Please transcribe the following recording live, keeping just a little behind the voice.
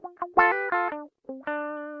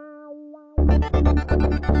Meanwhile,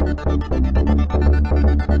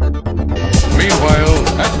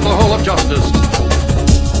 at the Hall of Justice.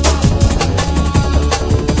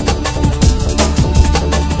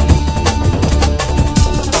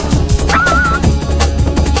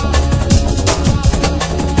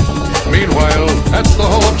 Meanwhile, at the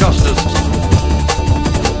Hall of Justice.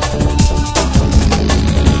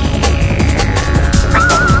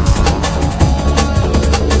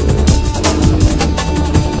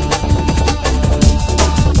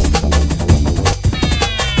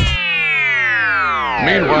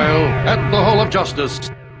 Meanwhile, at the Hall of Justice.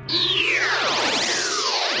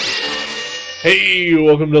 Hey,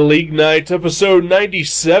 welcome to League Night, episode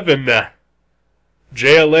 97.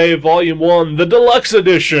 JLA Volume 1, the Deluxe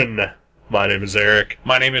Edition. My name is Eric.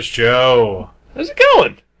 My name is Joe. How's it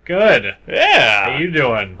going? Good. Yeah. How you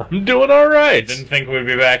doing? I'm doing alright. Didn't think we'd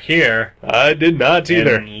be back here. I did not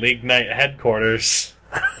either. In League Night headquarters.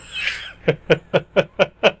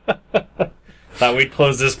 Thought we'd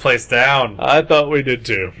close this place down. I thought we did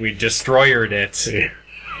too. We destroyered it,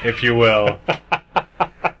 if you will.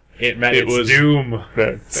 It meant its doom.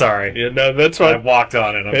 Sorry. Yeah, no, that's fine. I walked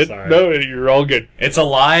on it, I'm sorry. No, you're all good. It's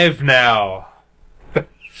alive now.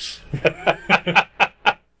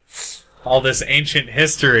 All this ancient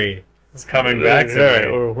history is coming back to me.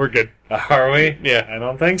 Alright, we're good. Are we? Yeah. I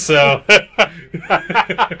don't think so.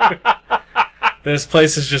 This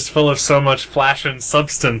place is just full of so much flash and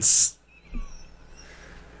substance.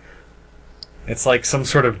 It's like some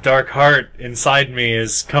sort of dark heart inside me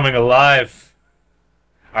is coming alive.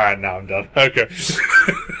 Alright, now I'm done. Okay.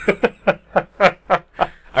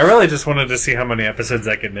 I really just wanted to see how many episodes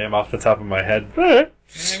I could name off the top of my head. Alright.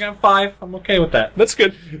 I got 5. I'm okay with that. That's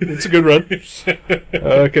good. It's a good run.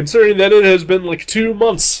 Considering that it has been like 2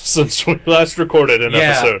 months since we last recorded an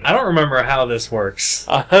episode. I don't remember how this works.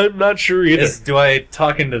 I'm not sure either. Do I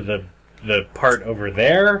talk into the part over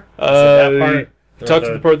there? Is it that part? Talk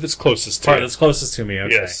to the part that's closest to part you. that's closest to me,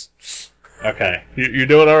 okay. Yes. Okay. You're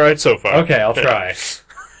doing alright so far. Okay, I'll try.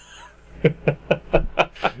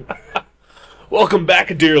 Welcome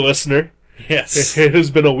back, dear listener. Yes. It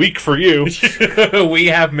has been a week for you. We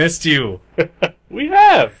have missed you. We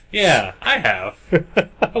have. Yeah, I have.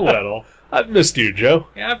 A little. I've missed you, Joe.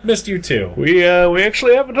 Yeah, I've missed you too. We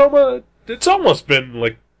actually haven't it's almost been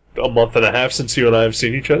like a month and a half since you and I have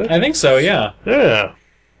seen each other. I think so, yeah. Yeah.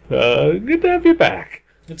 Good to have you back.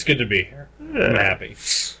 It's good to be here. Yeah. I'm happy.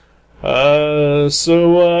 So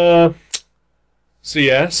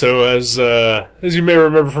as you may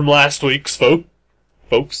remember from last week's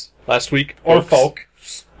last week. Or folk.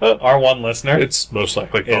 Our one listener. It's most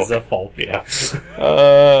likely folk. Is a folk. Yeah.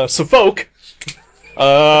 So folk,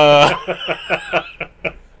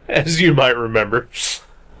 as you might remember,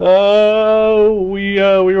 we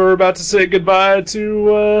were about to say goodbye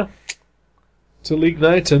to League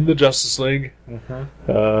Night and the Justice League.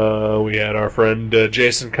 Mm-hmm. We had our friend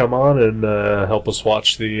Jason come on and help us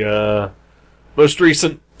watch the most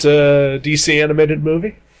recent DC animated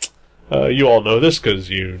movie. You all know this because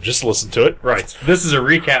you just listened to it. Right. This is a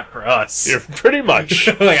recap for us. Yeah, pretty much.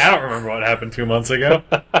 Like, I don't remember what happened 2 months ago.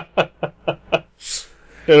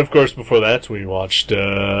 And of course, before that, we watched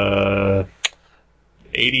 89,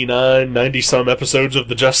 90-some episodes of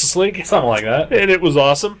the Justice League. Something like that. And it was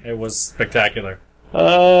awesome. It was spectacular. But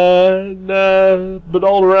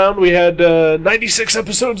all around, we had 96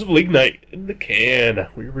 episodes of League Night in the can.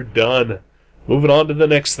 We were done. Moving on to the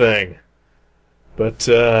next thing. But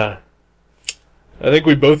I think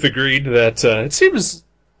we both agreed that it seems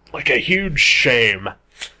like a huge shame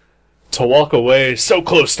to walk away so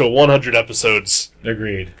close to 100 episodes.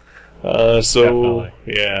 Agreed. Definitely.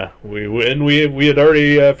 Yeah, we had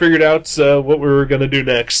already figured out what we were going to do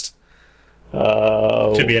next.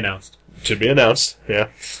 To be announced. To be announced, yeah.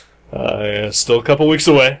 Still a couple weeks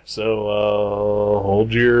away, so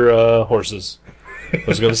hold your horses. I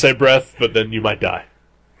was going to say breath, but then you might die.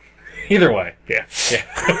 Either way. Yeah.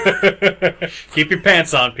 Keep your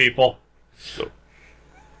pants on, people. So,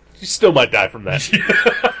 you still might die from that.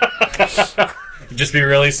 Just be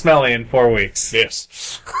really smelly in 4 weeks.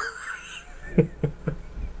 Yes.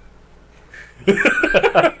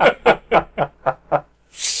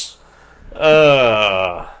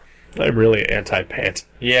 I'm really anti-pant.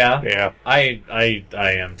 Yeah? Yeah. I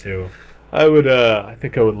am too. I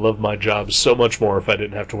think I would love my job so much more if I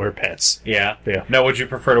didn't have to wear pants. Yeah? Yeah. Now, would you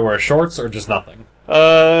prefer to wear shorts or just nothing?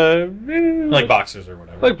 Like boxers or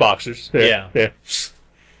whatever. Like boxers. Yeah. Yeah.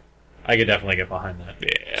 I could definitely get behind that. Yeah.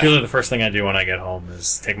 It's usually the first thing I do when I get home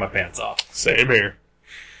is take my pants off. Same here.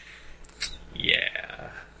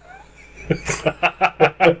 Yeah.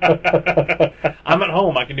 I'm at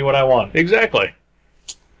home. I can do what I want. Exactly.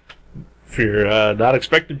 If you're not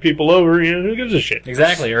expecting people over, who gives a shit?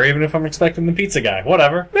 Exactly. Or even if I'm expecting the pizza guy.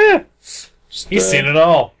 Whatever. Yeah. He's seen it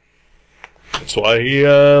all. That's why he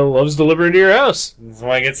loves delivering to your house. That's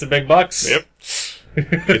why he gets the big bucks. Yep.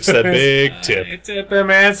 Gets that big tip. I tip him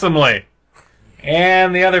handsomely.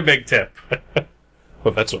 And the other big tip.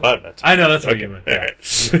 Well, that's what I meant. I know, that's what you meant. All right.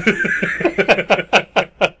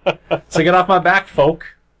 So get off my back, folk.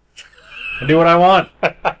 And do what I want.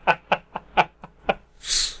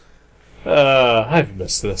 I've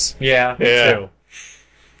missed this. Yeah, me too.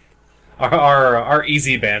 Our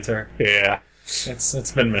easy banter. Yeah.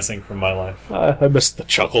 It's been missing from my life. I missed the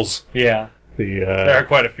chuckles. Yeah. There are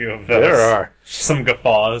quite a few of those. There are. Some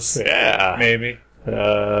guffaws. Yeah. Maybe.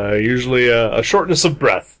 Usually a shortness of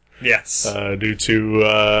breath. Yes. Due to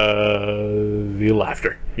the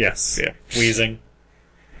laughter. Yes. Yeah. Wheezing.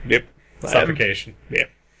 Yep. Suffocation. Yeah.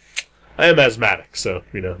 I am asthmatic, so,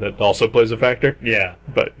 that also plays a factor. Yeah.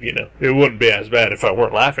 But, it wouldn't be as bad if I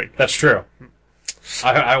weren't laughing. That's true.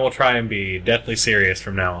 I will try and be deathly serious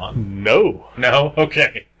from now on. No. No?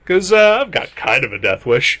 Okay. Because I've got kind of a death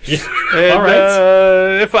wish. Yeah. And, all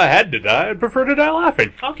right. If I had to die, I'd prefer to die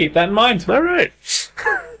laughing. I'll keep that in mind. All right.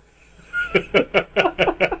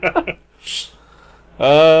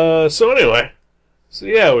 So anyway. So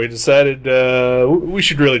yeah, we decided we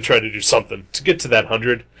should really try to do something to get to that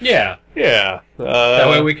 100. Yeah. Yeah. That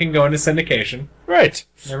way we can go into syndication. Right.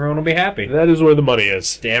 Everyone will be happy. That is where the money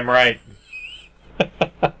is. Damn right.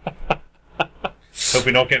 Hope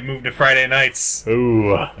we don't get moved to Friday nights.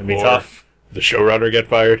 Ooh. It'd be tough. The showrunner get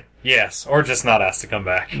fired? Yes, or just not asked to come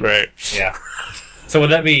back. Right. Yeah. So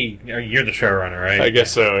would that be... You're the showrunner, right? I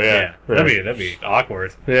guess so, yeah. Right. That'd be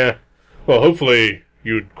awkward. Yeah. Well, hopefully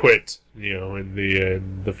you would quit,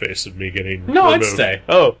 in the face of me getting No, removed. I'd stay.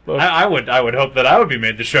 Oh. Well, I would hope that I would be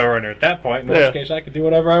made the showrunner at that point, in which case I could do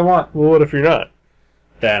whatever I want. well, what if you're not?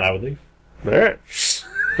 Then I would leave. All right.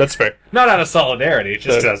 That's fair. Not out of solidarity, just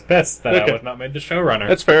because I was pissed that Okay. I was not made the showrunner.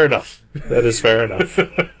 That's fair enough. That is fair enough.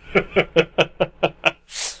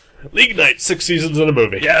 League Night, 6 seasons in a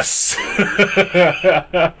movie. Yes!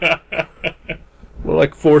 More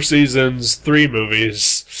like 4 seasons, 3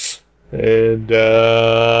 movies, and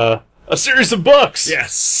a series of books.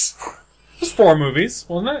 Yes! It was 4 movies,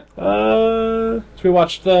 wasn't it? Uh, So we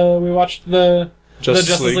watched the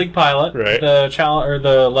Justice League pilot, right.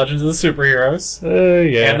 the Legends of the Superheroes,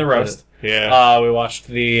 yeah. and the roast. Yeah. We watched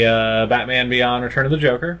the Batman Beyond: Return of the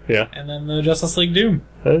Joker, Yeah. and then the Justice League Doom.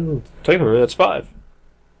 Technically, that's 5.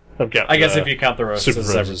 I'm counting, I guess if you count the roast Super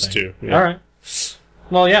as Friends everything. too. Yeah. All right.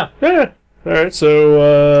 Well, yeah. Yeah. All right.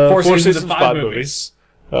 So 4 seasons of 5 movies.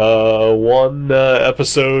 1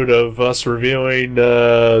 episode of us reviewing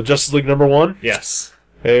Justice League #1. Yes.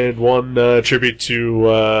 And 1 tribute to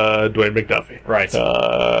Dwayne McDuffie. Right.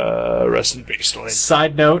 Rest in peace, Dwayne.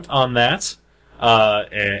 Side note on that,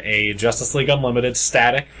 a Justice League Unlimited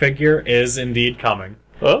static figure is indeed coming.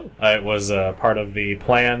 Oh, It was part of the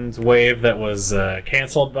planned wave that was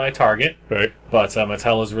canceled by Target, right. but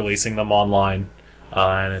Mattel is releasing them online,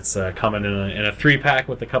 and it's coming in a 3-pack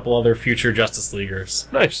with a couple other future Justice Leaguers.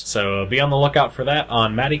 Nice. So be on the lookout for that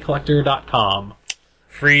on MattyCollector.com.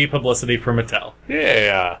 Free publicity for Mattel.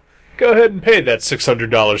 Yeah. Go ahead and pay that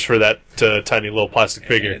 $600 for that tiny little plastic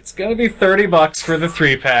figure. It's gonna be $30 for the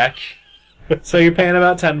 3-pack. So you're paying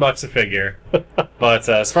about $10 a figure. But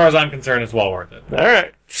as far as I'm concerned, it's well worth it. All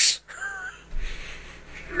right.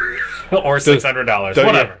 Or $600,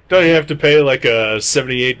 whatever. Don't you have to pay like a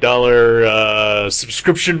 $78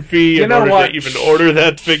 subscription fee in order to even order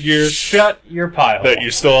that figure? Shut your pie hole. That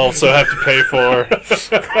you still also have to pay for?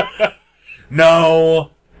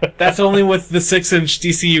 No. That's only with the 6-inch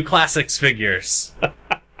DCU Classics figures.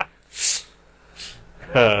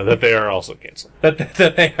 That they are also canceling. That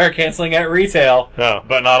they are canceling at retail, Oh.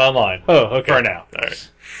 but not online. Oh, okay. For now.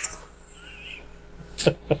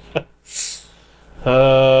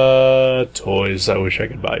 Alright. Toys I wish I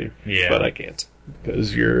could buy you. Yeah. But I can't.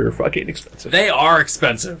 Because you're fucking expensive. They are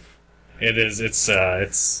expensive. It is. It's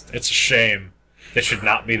a shame. They should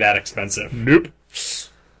not be that expensive. Nope.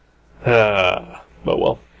 But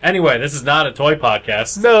well. Anyway, this is not a toy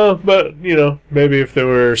podcast. No, but, maybe if there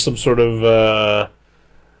were some sort of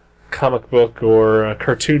comic book or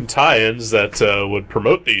cartoon tie-ins that would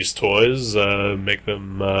promote these toys, make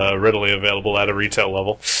them readily available at a retail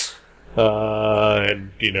level.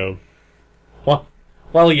 And, Well,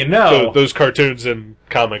 those cartoons and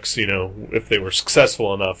comics, if they were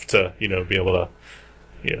successful enough to, be able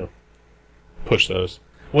to, push those.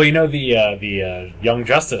 Well, the Young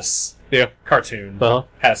Justice cartoon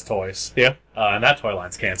has toys. Yeah. And that toy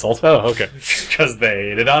line's canceled. Oh, okay. Because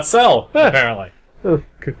they did not sell, apparently.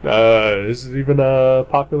 Is it even a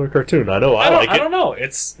popular cartoon? I know I like it. I don't know.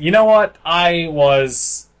 It's, you know what? I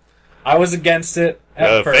was against it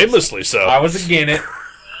at first. Famously so. I was against it,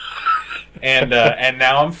 and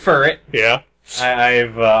now I'm for it. Yeah. It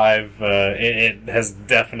has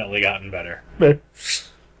definitely gotten better. Eh.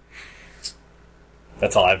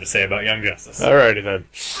 That's all I have to say about Young Justice. Alrighty then.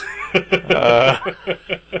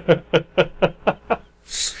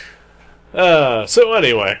 So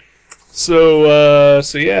anyway, so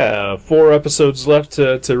yeah, 4 episodes left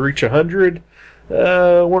to reach 100.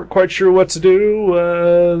 Weren't quite sure what to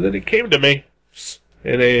do. Then it came to me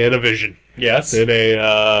in a vision. Yes. In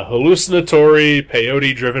a hallucinatory,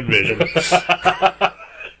 peyote-driven vision.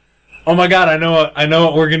 Oh my god! I know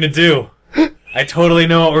what we're gonna do. I totally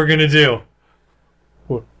know what we're gonna do.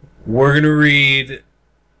 What? We're gonna read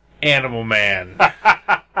Animal Man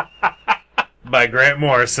by Grant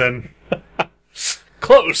Morrison.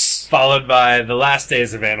 Close. Followed by The Last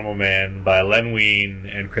Days of Animal Man by Len Wein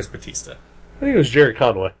and Chris Batista. I think it was Jerry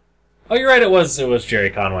Conway. Oh, you're right. It was Jerry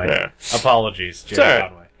Conway. Yeah. Apologies, Jerry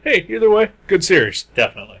Conway. Hey, either way, good series.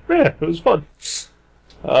 Definitely. Yeah, it was fun.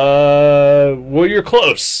 Well, you're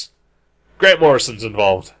close. Grant Morrison's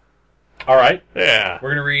involved. All right. Yeah. We're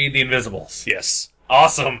gonna read The Invisibles. Yes.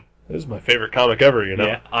 Awesome. This is my favorite comic ever, you know.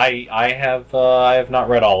 Yeah. I have not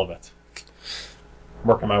read all of it.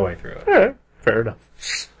 Working my way through it. Alright, fair enough.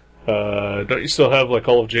 Don't you still have like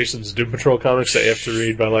all of Jason's Doom Patrol comics that you have to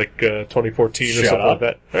read by like 2014 or something like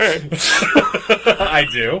that? Alright. I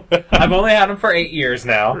do. I've only had them for 8 years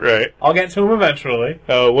now. Right. I'll get to them eventually.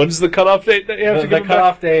 When's the cutoff date that you have to get The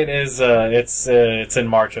cutoff date is it's in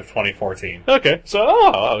March of 2014. Okay, so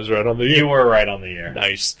I was right on the year. You were right on the year.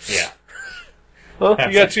 Nice. Yeah. Well,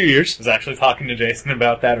 you got 2 years. I was actually talking to Jason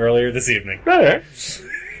about that earlier this evening. Alright.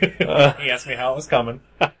 He asked me how it was coming.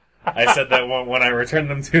 I said that when I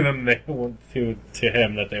returned them to them, to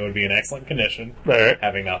him, that they would be in excellent condition, Alright.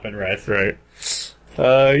 having not been read. Right.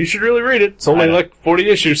 You should really read it. It's only like 40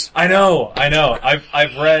 issues. I know.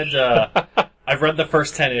 I've read the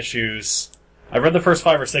first 10 issues. I've read the first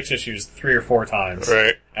 5 or 6 issues 3 or 4 times.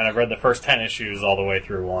 Right. And I've read the first 10 issues all the way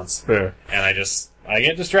through once. Yeah. And I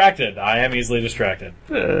get distracted. I am easily distracted.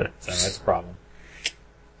 Yeah. So that's a problem.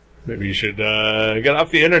 Maybe you should get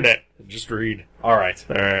off the internet and just read. Alright.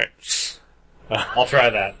 Alright. I'll try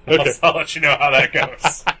that. Okay. I'll let you know how that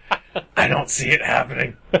goes. I don't see it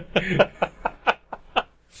happening.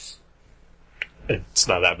 It's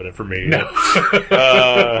not happening for me. No.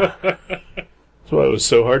 That's why it was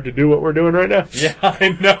so hard to do what we're doing right now. Yeah, I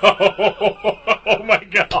know. Oh my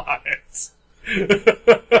god.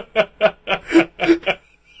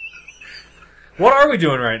 What are we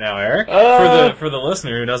doing right now, Eric? For the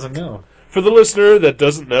listener who doesn't know. For the listener that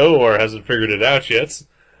doesn't know or hasn't figured it out yet,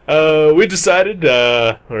 we decided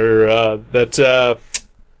that we're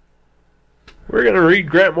going to read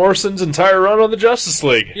Grant Morrison's entire run on the Justice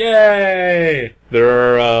League. Yay!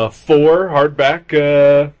 There are 4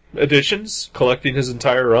 hardback editions collecting his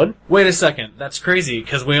entire run. Wait a second. That's crazy,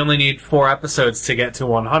 because we only need 4 episodes to get to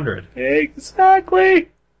 100. Exactly.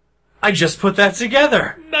 I just put that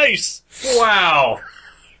together. Nice. Wow.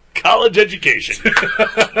 College education.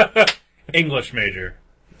 English major.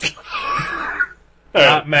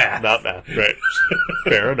 Not math. Not math, right.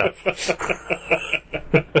 Fair enough.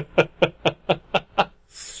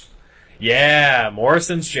 Yeah,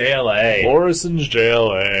 Morrison's JLA. Morrison's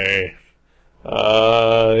JLA.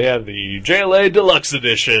 Yeah, the JLA Deluxe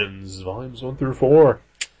editions, volumes 1 through 4.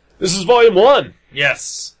 This is volume 1.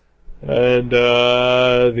 Yes. And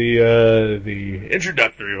the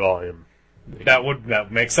introductory volume. That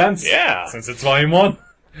would make sense. Yeah. Since it's volume 1.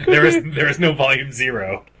 There is no volume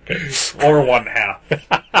 0. Or 1/2.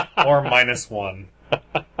 Or -1.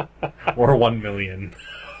 Or 1 million.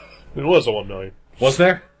 It was a 1 million. Was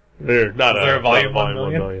there? There a volume 1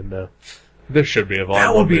 million? No. There should be a volume.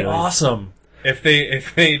 That would be 1 million. awesome. If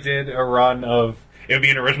they did a run of, it would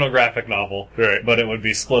be an original graphic novel, right? But it would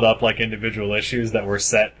be split up like individual issues that were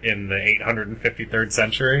set in the 853rd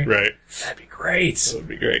century, right? That'd be great. That would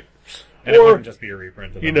be great. And it wouldn't just be a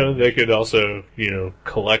reprint of them. They could also,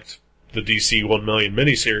 collect the DC 1 million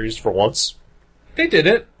miniseries for once. They did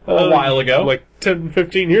it a while ago. Like 10,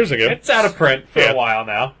 15 years ago. It's out of print for a while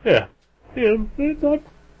now. Yeah.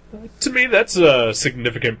 To me, that's a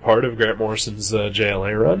significant part of Grant Morrison's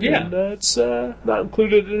JLA run. Yeah. And it's not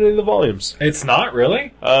included in any of the volumes. It's not,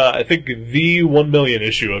 really? I think the 1 million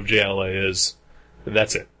issue of JLA is, and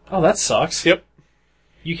that's it. Oh, that sucks. Yep.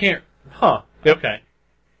 You can't... Huh. Yep. Okay.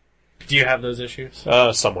 Do you have those issues?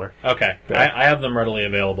 Somewhere. Okay. Yeah. I have them readily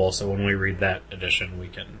available, so when we read that edition, we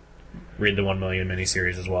can read the 1 Million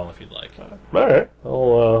miniseries as well if you'd like. All right,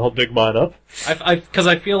 I'll dig mine up. Because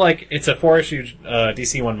I feel like it's a 4-issue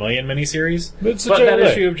DC 1 Million miniseries, But it's a but JLA. that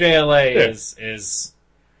issue of JLA Yeah. is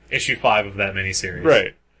issue 5 of that miniseries.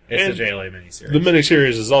 Right. It's And the JLA miniseries. The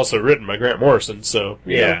miniseries is also written by Grant Morrison, so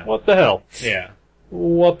Yeah. what the hell? Yeah.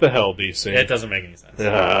 What the hell, DC? It doesn't make any sense.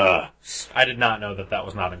 Ah, I did not know that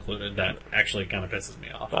was not included. That actually kind of pisses me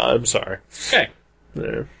off. I'm sorry. Okay.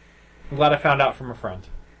 There. I'm glad I found out from a friend.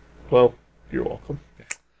 Well, you're welcome.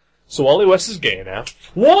 So Wally West is gay now.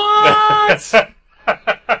 What?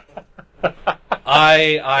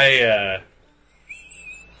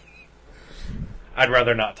 I'd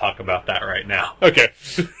rather not talk about that right now. Okay.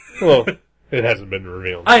 Well, it hasn't been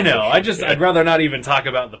revealed. I know. I'd rather not even talk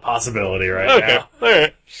about the possibility right Okay. now.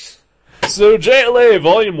 Alright. So JLA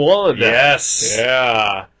Volume 1. Yes.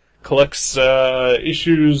 Yeah. Collects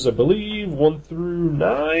issues, I believe, 1 through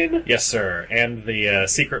 9? Yes, sir. And the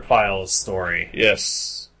Secret Files story.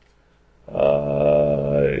 Yes.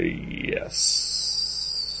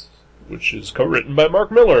 Yes. Which is co-written by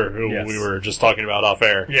Mark Miller, who Yes. we were just talking about off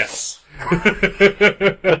air. Yes.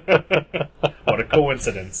 What a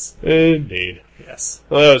coincidence. Indeed. Yes.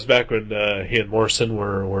 Well, that was back when he and Morrison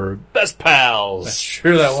were best pals. That's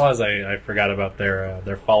true, that was. I forgot about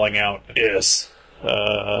their falling out. Yes.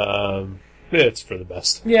 It's for the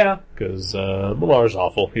best. Yeah. Because Millar's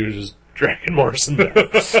awful. He was just dragging Morrison down.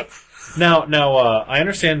 Now, I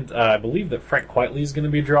understand, I believe that Frank Quitely is going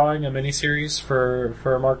to be drawing a miniseries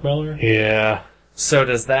for Mark Miller. Yeah. So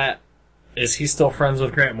is he still friends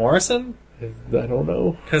with Grant Morrison? I don't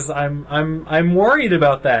know. Because I'm worried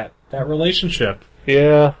about that relationship.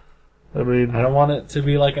 Yeah. I mean, I don't want it to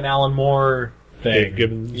be like an Alan Moore thing. Dave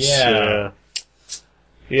Gibbons. Yeah.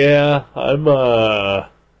 Yeah, I'm, I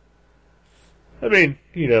mean,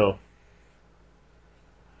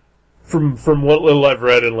 from what little I've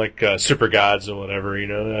read in, like, Super Gods and whatever,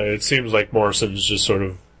 it seems like Morrison's just sort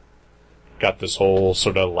of got this whole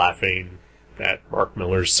sort of laughing at Mark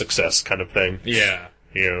Miller's success kind of thing. Yeah.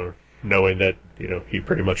 Knowing that, he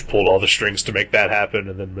pretty much pulled all the strings to make that happen,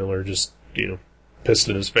 and then Miller just, pissed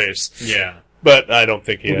in his face. Yeah. But I don't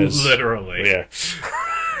think he has... Literally. Yeah.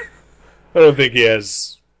 I don't think he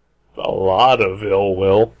has a lot of ill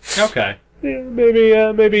will. Okay. Yeah,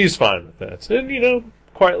 maybe he's fine with that. And,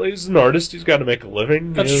 quietly, he's an artist. He's got to make a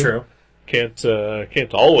living. That's true. Can't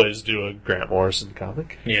always do a Grant Morrison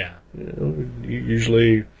comic. Yeah. He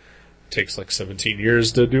usually takes like 17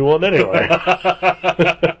 years to do one anyway.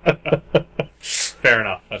 Fair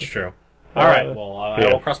enough. That's true. All right. Well, I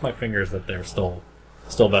will cross my fingers that they're still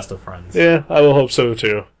best of friends. Yeah, I will hope so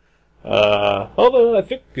too. Although I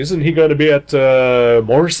think isn't he going to be at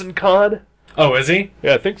Morrison Con? Oh, is he?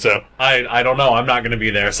 Yeah, I think so. I don't know. I'm not going to be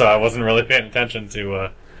there, so I wasn't really paying attention to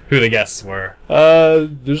who the guests were.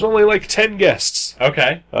 There's only like 10 guests.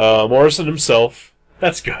 Okay. Morrison himself.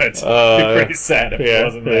 That's good. Be pretty sad if he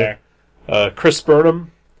wasn't there. Chris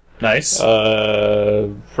Burnham. Nice.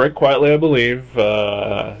 Frank Quitely, I believe.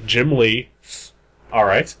 Jim Lee. All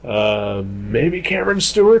right. Maybe Cameron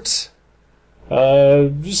Stewart.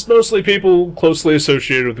 Just mostly people closely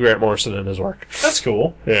associated with Grant Morrison and his work. That's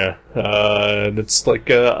cool. Yeah. And it's like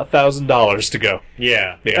 $1,000 to go.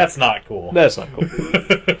 Yeah. Yeah. That's not cool. That's not cool.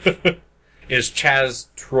 Is Chaz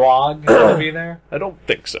Trog going to be there? I don't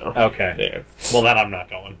think so. Okay. Yeah. Well, then I'm not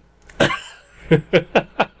going.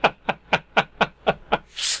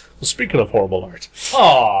 Well, speaking of horrible art.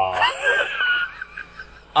 Aww.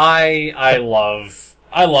 I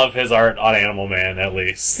love his art on Animal Man, at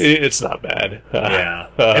least. It's not bad. Yeah.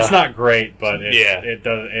 It's not great, but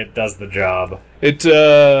it does the job.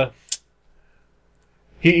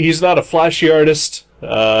 He's not a flashy artist,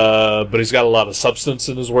 but he's got a lot of substance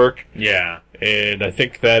in his work. Yeah. And I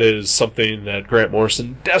think that is something that Grant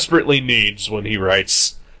Morrison desperately needs when he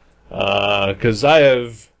writes. Because I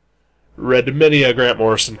have read many a Grant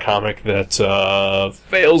Morrison comic that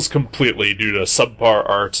fails completely due to subpar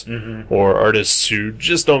art or artists who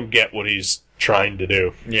just don't get what he's trying to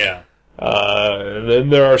do. Yeah. And then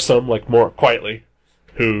there are some, like more Quitely,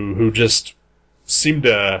 who just seem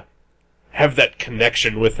to have that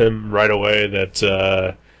connection with him right away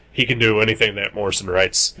that he can do anything that Morrison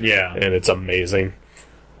writes. Yeah. And it's amazing.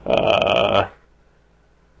 And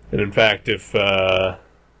in fact, if I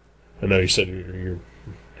know you said you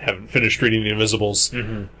haven't finished reading The Invisibles,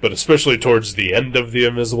 but especially towards the end of The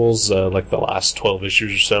Invisibles, like the last 12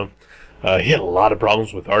 issues or so, he had a lot of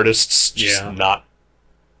problems with artists just not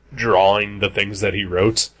drawing the things that he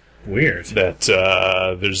wrote. Weird. That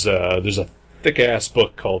there's a thick-ass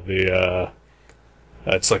book called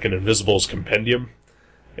it's like an Invisibles compendium,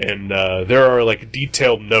 and there are like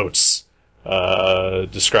detailed notes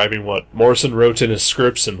describing what Morrison wrote in his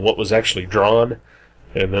scripts and what was actually drawn.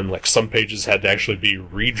 And then, like, some pages had to actually be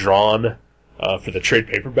redrawn for the trade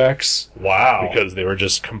paperbacks. Wow. Because they were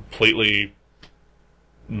just completely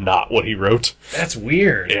not what he wrote. That's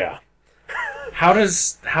weird. Yeah. How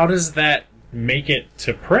does that make it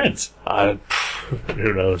to print?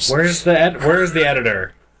 Who knows? Where's the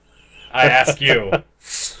editor? I ask you.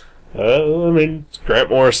 I mean, it's Grant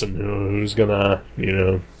Morrison who's gonna,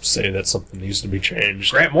 say that something needs to be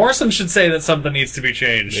changed. Grant Morrison should say that something needs to be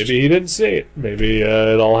changed. Maybe he didn't see it. Maybe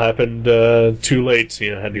it all happened too late.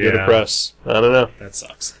 Had to go to press. I don't know. That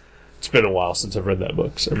sucks. It's been a while since I've read that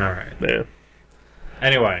book. So. All right. Yeah.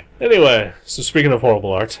 Anyway, so speaking of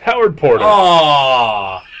horrible art, Howard Porter.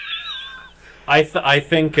 Oh, I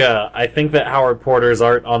think that Howard Porter's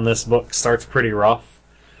art on this book starts pretty rough.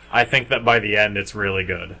 I think that by the end it's really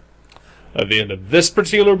good. At the end of this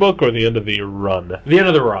particular book, or the end of the run? The end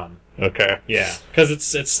of the run. Okay. Yeah, because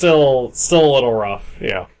it's still a little rough.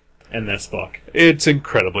 Yeah. In this book, it's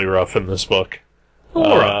incredibly rough in this book. A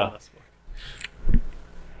little rough in this book.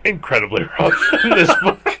 Incredibly rough in this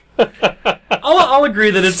book. I'll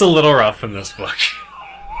agree that it's a little rough in this book.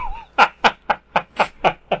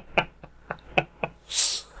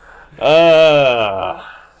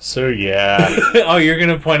 So yeah. Oh, you're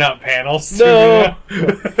gonna point out panels? No.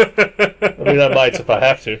 I mean, I might if I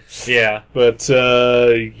have to. Yeah. But,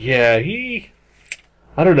 I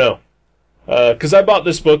don't know. Because I bought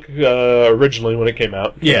this book originally when it came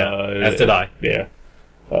out. Yeah, as did I. Yeah.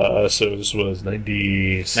 So this was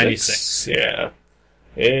 96. 96. Yeah.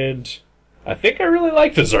 And I think I really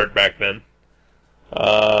liked his art back then.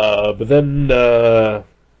 But then,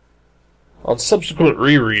 on subsequent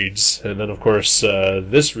rereads, and then of course,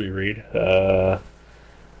 this reread, I've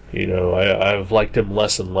liked him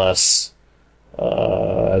less and less,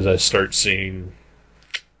 as I start seeing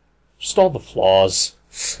just all the flaws.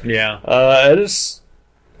 Yeah.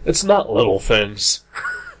 It's not little things.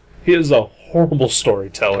 He is a horrible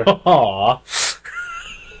storyteller. Aww.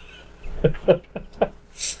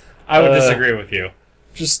 I would disagree with you.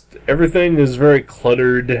 Just everything is very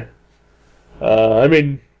cluttered.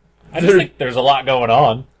 I just think there's a lot going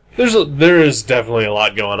on. There is definitely a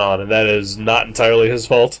lot going on, and that is not entirely his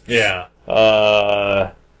fault. Yeah.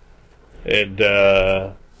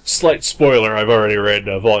 Slight spoiler, I've already read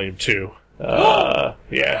Volume 2.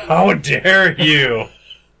 Yeah. How dare you!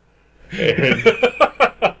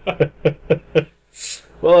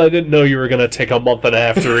 Well, I didn't know you were going to take a month and a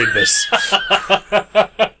half to read this.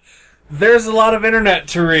 There's a lot of internet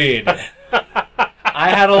to read. I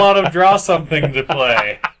had a lot of draw something to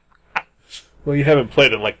play. Well, you haven't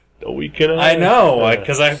played in like a week and a half? I know,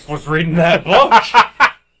 because I was reading that book.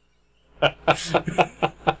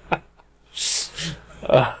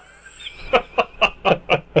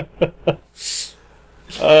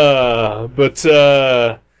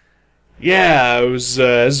 Yeah, I was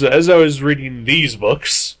as I was reading these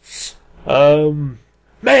books, man,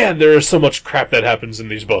 there is so much crap that happens in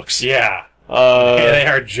these books. Yeah. They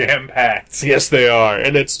are jam-packed. Yes, they are,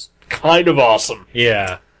 and it's kind of awesome.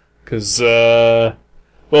 Yeah. Because, I'll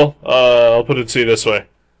put it to you this way.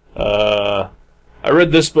 I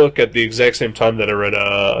read this book at the exact same time that I read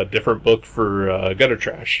a different book for Gutter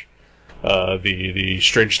Trash. The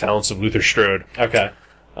Strange Talents of Luther Strode. Okay.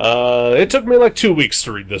 It took me like 2 weeks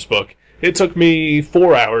to read this book. It took me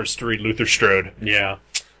 4 hours to read Luther Strode. Yeah.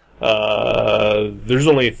 There's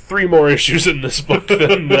only 3 more issues in this book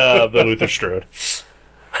than the Luther Strode.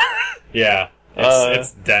 Yeah.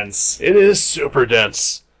 It's dense. It is super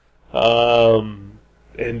dense. And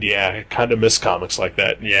yeah, I kind of miss comics like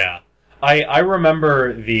that. Yeah. I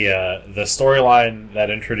remember the storyline that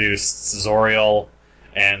introduced Zoriel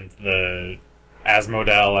and the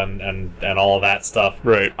Asmodel and all of that stuff.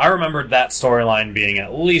 Right. I remembered that storyline being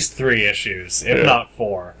at least 3 issues, if not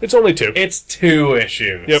 4. It's only 2. It's 2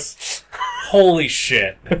 issues. Yep. Holy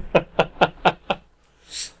shit.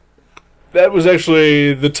 That was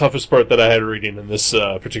actually the toughest part that I had reading in this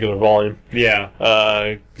particular volume. Yeah.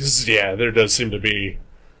 'Cause, there does seem to be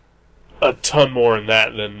a ton more in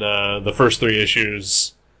that than the first 3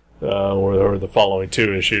 issues, or the following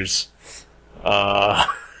 2 issues.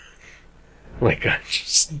 Like,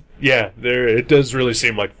 it does really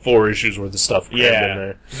seem like 4 issues worth of stuff crammed in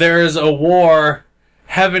there. There's a war,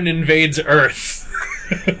 heaven invades Earth.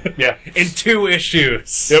 Yeah. In 2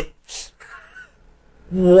 issues. Yep.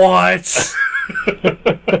 What?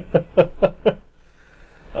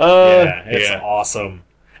 It's awesome.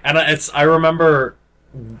 And I remember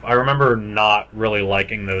not really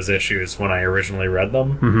liking those issues when I originally read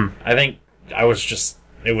them. Mm-hmm. I think I was just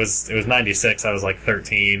it was 96, I was like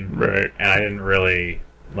 13. Right. And I didn't really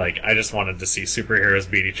Like, I just wanted to see superheroes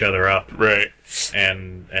beat each other up. Right.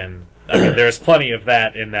 And I mean, there's plenty of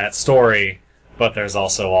that in that story, but there's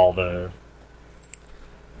also all the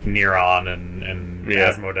Neron and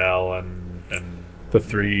Asmodel and the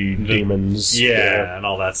three demons. Yeah, and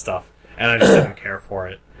all that stuff. And I just didn't care for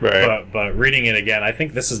it. Right. But reading it again, I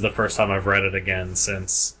think this is the first time I've read it again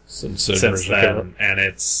since then, and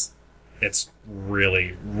it's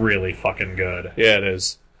really, really fucking good. Yeah, it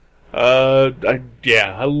is. I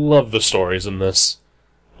love the stories in this.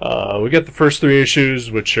 We get the first 3 issues,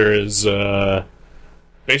 which is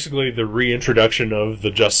basically the reintroduction of the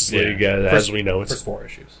Justice League as we know it. First 4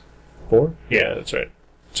 issues. 4? Yeah, that's right.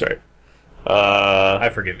 That's right. I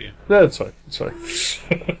forgive you. No, that's fine. That's fine.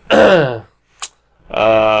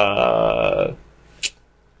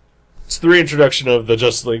 It's the reintroduction of the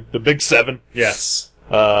Justice League, the Big Seven. Yes.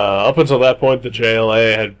 Up until that point, the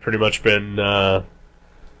JLA had pretty much been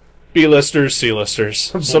B-listers,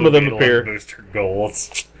 C-listers. Some of them appear. Booster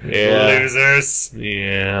golds. Yeah. Losers.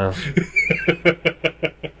 Yeah.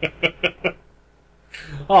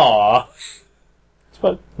 Aw. It's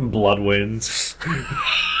fun. Blood wins.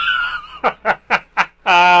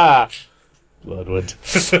 Bloodwood.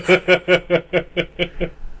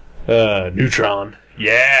 Neutron.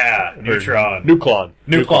 Yeah, Neutron. Nuclon,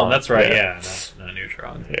 that's right, yeah. Not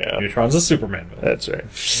Neutron. Yeah. Neutron's a Superman villain. That's right.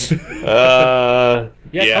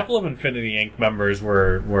 A couple of Infinity Inc. members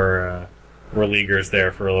were leaguers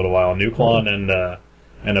there for a little while. Nuclon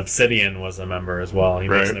and Obsidian was a member as well. He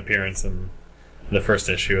makes an appearance in the first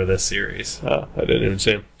issue of this series. Oh, I didn't even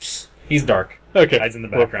see him. He's dark. Okay. Hides in the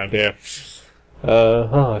background. Well, yeah.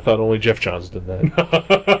 I thought only Jeff Johns did that.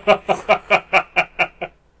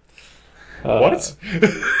 What?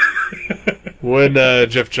 When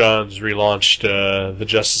Jeff Johns relaunched the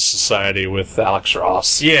Justice Society with Alex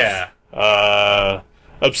Ross. Yeah.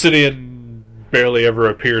 Obsidian barely ever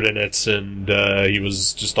appeared in it, and he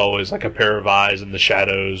was just always like a pair of eyes in the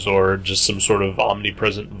shadows or just some sort of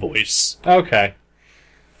omnipresent voice. Okay.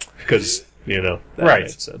 Because, that made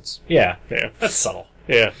sense. Yeah. Yeah. That's subtle.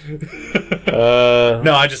 Yeah.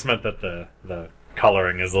 No, I just meant that the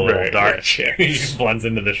coloring is a little dark. Yeah. He blends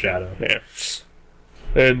into the shadow. Yeah.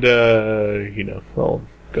 And, all I'm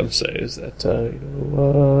gonna say is that,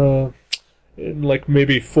 in like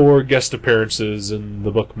maybe 4 guest appearances in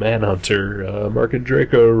the book Manhunter, Mark and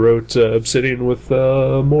Draco wrote Obsidian with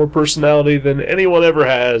more personality than anyone ever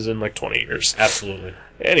has in like 20 years. Absolutely.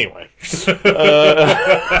 Anyway.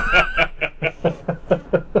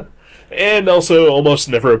 And also almost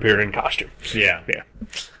never appeared in costume. Yeah. Yeah.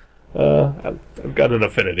 I've got an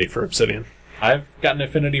affinity for Obsidian. I've got an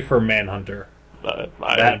affinity for Manhunter.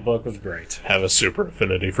 That book was great. Have a super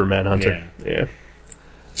affinity for Manhunter. Yeah.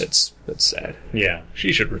 That's sad. Yeah.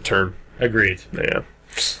 She should return. Agreed. Yeah.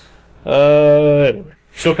 Anyway.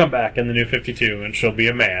 She'll come back in the New 52, and she'll be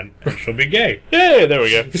a man, and she'll be gay. Hey, there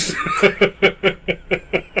we go.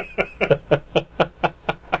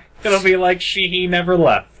 It'll be like he never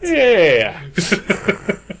left. Yeah.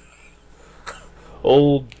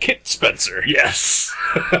 Old Kit Spencer. Yes.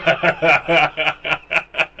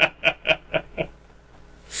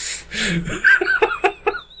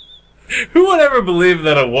 Who would ever believe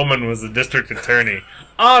that a woman was a district attorney?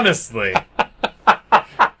 Honestly.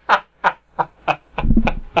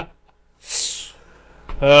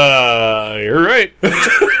 You're right.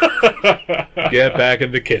 Get back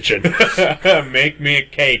in the kitchen. Make me a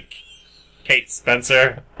cake, Kate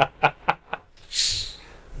Spencer. This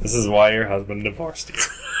is why your husband divorced you.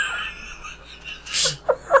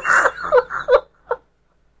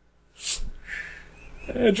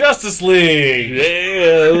 Justice League!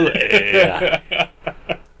 Yeah.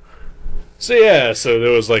 So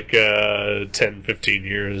there was like 10, 15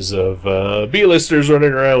 years of B-listers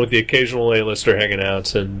running around with the occasional A-lister hanging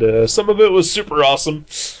out, and some of it was super awesome.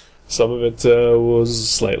 Some of it was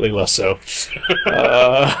slightly less so.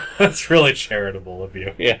 That's really charitable of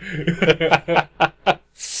you. Yeah.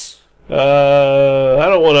 I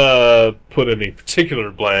don't want to put any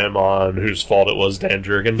particular blame on whose fault it was Dan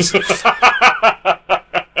Jurgens.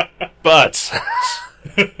 But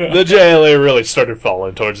the JLA really started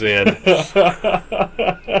falling towards the end.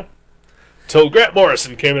 Till Grant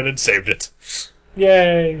Morrison came in and saved it.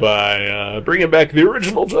 Yay! By bringing back the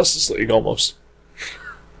original Justice League, almost.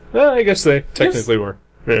 Well, I guess they technically were.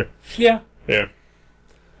 Yeah. Yeah.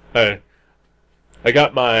 I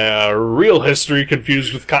got my real history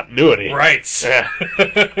confused with continuity. Right. Yeah.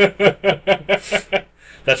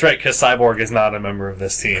 That's right, because Cyborg is not a member of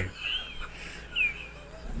this team.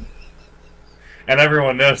 And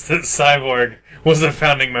everyone knows that Cyborg was a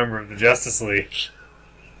founding member of the Justice League.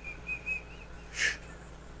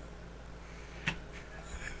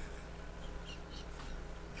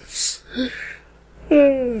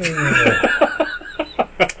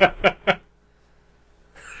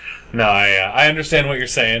 No, I understand what you're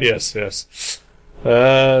saying. Yes.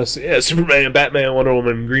 So yeah, Superman, Batman, Wonder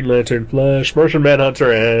Woman, Green Lantern, Flash, Martian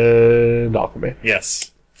Manhunter, and Aquaman.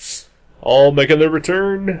 Yes. All making their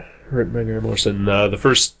return. Written by Grant Morrison. The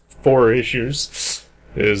first 4 issues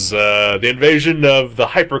is the invasion of the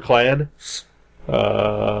Hyper Clan,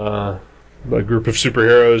 a group of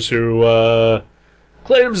superheroes who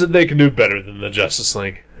claims that they can do better than the Justice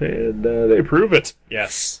League, and they prove it.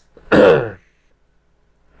 Yes. Quite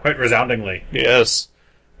resoundingly. Yes.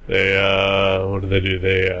 They, what do?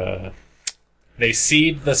 They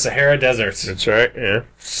seed the Sahara Desert. That's right, yeah.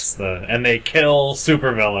 And they kill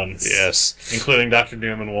supervillains. Yes. Including Dr.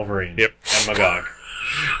 Doom and Wolverine. Yep. And Magog.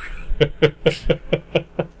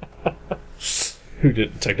 Who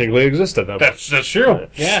didn't technically exist at that point. That's true.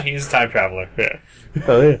 Yeah, he's a time traveler. Yeah.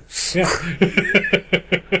 Oh, yeah.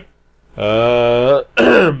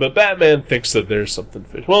 Yeah. But Batman thinks that there's something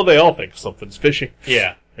fishy. Well, they all think something's fishy.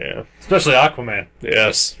 Yeah. Yeah. Especially Aquaman.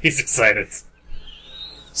 Yes. He's excited.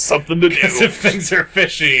 Something to do. Because if things are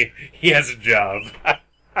fishy, he has a job.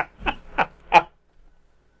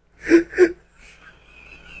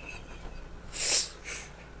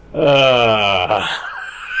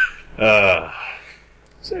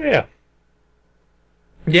 So yeah.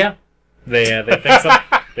 Yeah.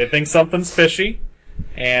 They think something's fishy,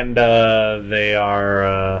 and they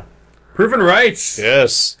are proven right.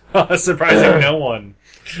 Yes. Surprising no one.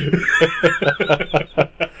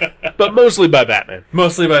 But mostly by Batman.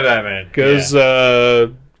 Mostly by Batman. Because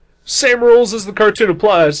same rules as the cartoon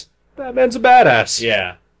applies. Batman's a badass.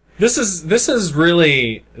 Yeah. This is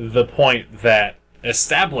really the point that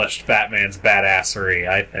established Batman's badassery,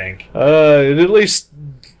 I think. It at least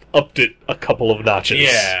upped it a couple of notches.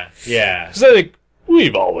 Yeah. Because I think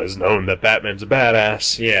we've always known that Batman's a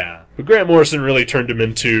badass. Yeah. But Grant Morrison really turned him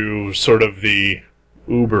into sort of the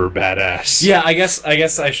uber badass. Yeah, I guess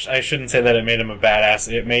I shouldn't say that it made him a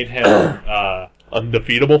badass. It made him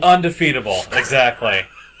undefeatable. Undefeatable, exactly.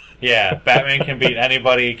 Yeah, Batman can beat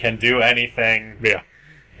anybody, can do anything. Yeah.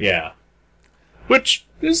 Yeah. Which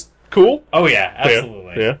is cool. Oh yeah,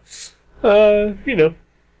 absolutely. Yeah.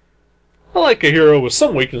 I like a hero with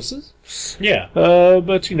some weaknesses. Yeah.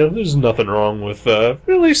 But, there's nothing wrong with, at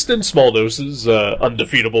least in small doses,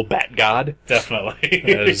 undefeatable Bat God. Definitely.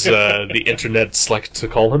 As the internets like to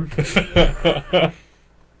call him.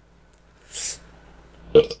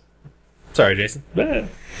 Sorry, Jason.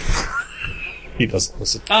 He doesn't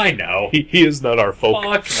listen. I know. He is not our folk.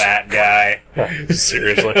 Fuck that guy.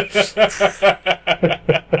 Seriously.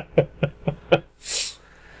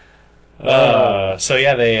 So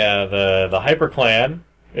yeah, they the Hyper Clan.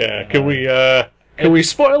 Yeah, can we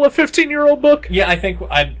spoil a 15-year-old book? Yeah, I think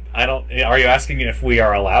I don't. Are you asking if we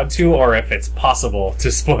are allowed to, or if it's possible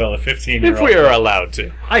to spoil a 15-year-old? If we are allowed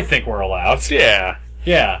to. I think we're allowed. Yeah.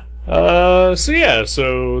 Yeah.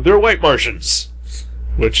 So they're white Martians,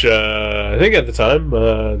 which I think at the time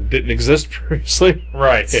didn't exist previously.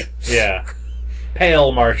 Right. Yeah.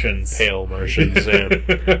 Pale Martians. Pale Martians. Yeah.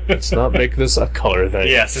 Let's not make this a color thing.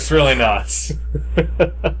 Yes, it's really not.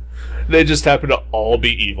 They just happen to all be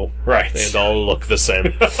evil. Right. And all look the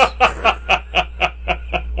same.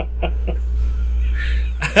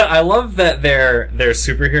 I love that their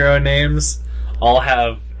superhero names all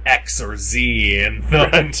have X or Z in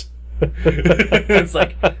them. Right. It's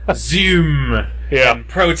like Zoom and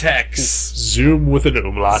Protex. Zoom with an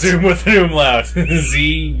umlaut. Zoom with an umlaut.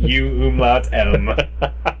 Z-U umlaut M.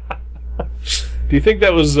 Do you think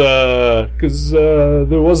that was, because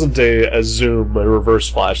there wasn't a Zoom, a reverse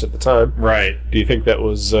flash at the time. Right. Do you think that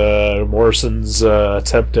was Morrison's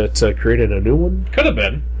attempt at creating a new one? Could have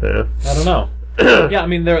been. Yeah. I don't know. Yeah, I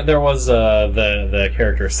mean, there was the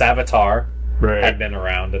character Savitar had been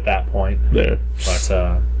around at that point. Yeah.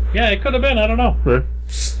 But, yeah, it could have been. I don't know. Right.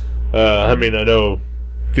 I mean, I know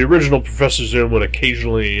the original Professor Zoom would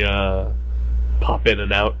occasionally pop in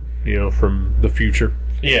and out, from the future.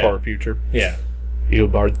 Yeah. Far future. Yeah.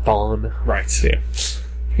 Eobard Thawne. Right. Yeah.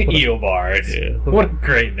 Eobard. Yeah. What a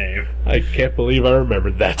great name. I can't believe I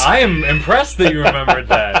remembered that. I am impressed that you remembered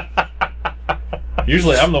that.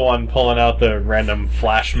 Usually I'm the one pulling out the random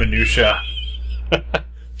Flash minutia.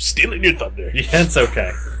 Stealing your thunder. Yeah, it's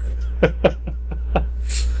okay.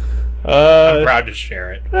 I'm proud to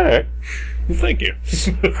share it. Alright. Well, thank you.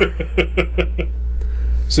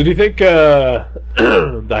 So do you think the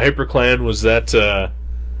Hyper Clan was that... do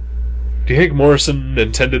you think Morrison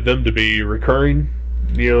intended them to be recurring?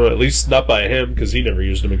 At least not by him, because he never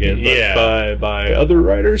used them again, but by other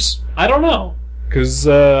writers? I don't know. Because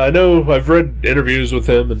I know I've read interviews with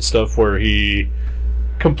him and stuff where he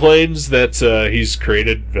complains that he's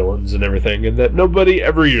created villains and everything, and that nobody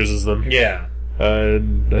ever uses them. Yeah.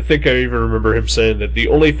 And I think I even remember him saying that the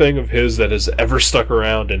only thing of his that has ever stuck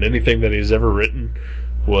around in anything that he's ever written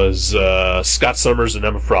was Scott Summers and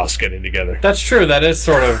Emma Frost getting together. That's true. That is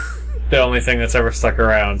sort of the only thing that's ever stuck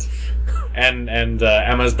around. And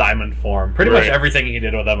Emma's diamond form. Pretty much everything he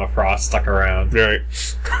did with Emma Frost stuck around. Right.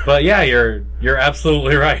 But yeah, you're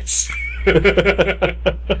absolutely right.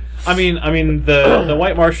 I mean, the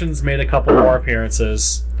White Martians made a couple more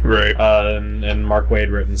appearances. Right. In Mark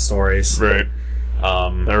Waid written stories. Right. I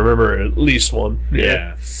remember at least one.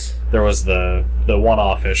 Yeah. There was the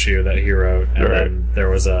one-off issue that he wrote, and then there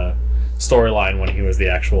was a storyline when he was the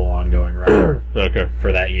actual ongoing writer. Okay.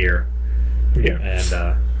 For that year. Yeah.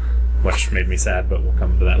 And which made me sad, but we'll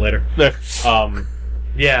come to that later.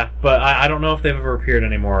 Yeah, but I don't know if they've ever appeared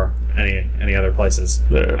anymore any other places.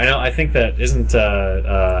 Yeah. I think that isn't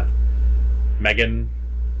Megan,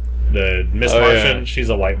 the Miss Martian, yeah. She's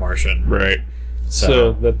a White Martian. Right.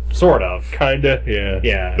 So that sort of. Kinda, yeah.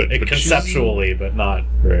 Yeah, but conceptually, but not.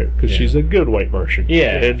 Right, because she's a good White Martian.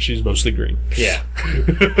 Yeah. And she's mostly green. Yeah.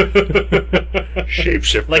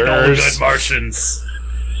 Shapeshifters. Like all good Martians.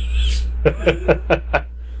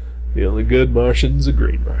 The only good Martian's a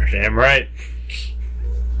green Martian. Damn right.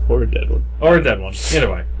 Or a dead one. Or a dead one. Either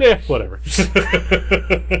way. Yeah, whatever.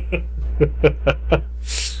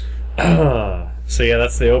 So yeah,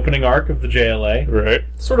 that's the opening arc of the JLA. Right.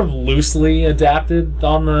 Sort of loosely adapted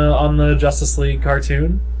on the Justice League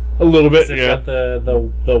cartoon. A little bit, yeah. Got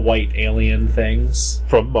the white alien things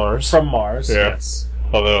from Mars. From Mars, yeah. Yes.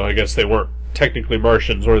 Although I guess they weren't technically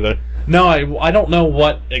Martians, were they? No, I don't know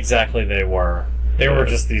what exactly they were. They were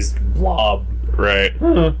just these blob, right?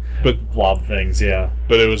 But blob things, yeah.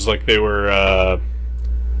 But it was like they were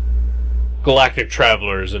galactic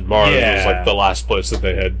travelers, and Mars was like the last place that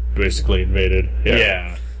they had basically invaded.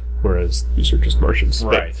 Yeah. Whereas these are just Martians.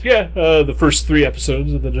 Right. But yeah, the first 3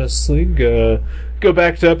 episodes of the Justice League. Go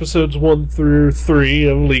back to episodes 1 through 3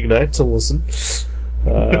 of League Nights and listen.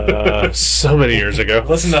 So many years ago.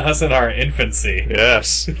 Listen to us in our infancy.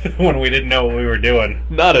 Yes. When we didn't know what we were doing.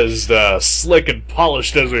 Not as slick and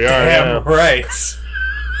polished as we are now. Damn right.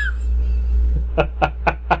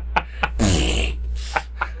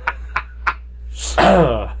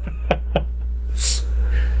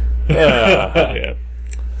 Yeah.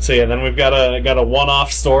 So yeah, then we've got a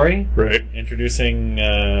one-off story. Right. Introducing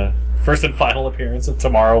first and final appearance of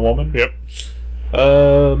Tomorrow Woman. Yep.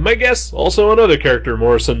 My guess, also another character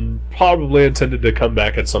Morrison probably intended to come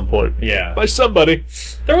back at some point. Yeah. By somebody.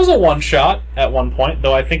 There was a one-shot at one point,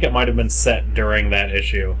 though I think it might have been set during that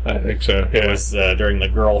issue. I think so, yeah. It was during the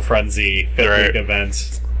Girl Frenzy 5th week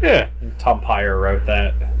event. Yeah. Tom Pyre wrote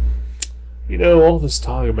that. You know, all this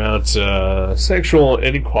talk about sexual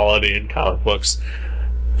inequality in comic books.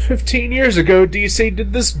 15 years ago, DC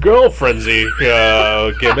did this Girl Frenzy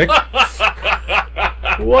gimmick.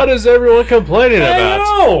 What is everyone complaining about? I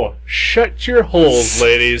know! Shut your holes,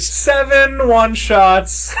 ladies. 7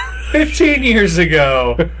 one-shots, 15 years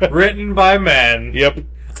ago, written by men. Yep.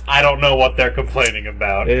 I don't know what they're complaining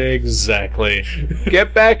about. Exactly.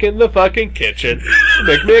 Get back in the fucking kitchen.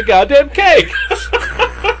 Make me a goddamn cake.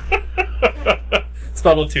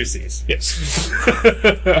 Spelled with 2 C's. Yes.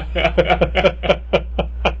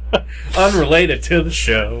 Unrelated to the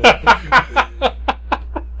show.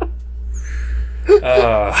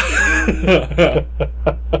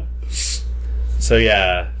 So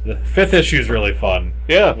yeah, the 5th issue is really fun.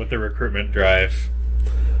 Yeah. With the recruitment drive.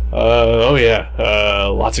 Oh yeah.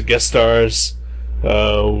 Lots of guest stars.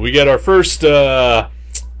 We get our first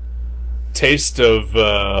taste of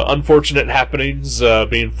unfortunate happenings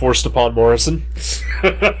being forced upon Morrison.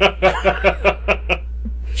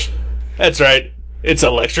 That's right. It's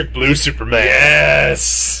Electric Blue Superman.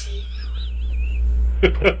 Yes.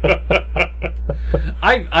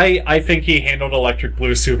 I think he handled Electric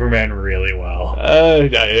Blue Superman really well.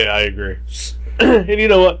 I agree. And you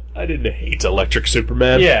know what? I didn't hate Electric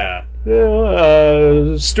Superman. Yeah.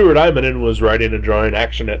 Stuart Immonen was writing and drawing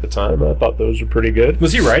action at the time. I thought those were pretty good.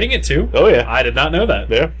 Was he writing it too? Oh yeah. I did not know that.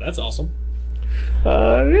 Yeah. That's awesome.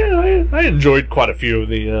 I enjoyed quite a few of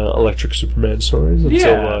the Electric Superman stories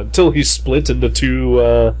until he split into 2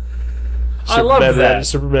 I loved Superman that. Red and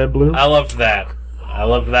Superman Blue. I loved that. I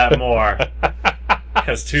loved that more.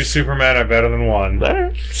 Because 2 Supermen are better than 1.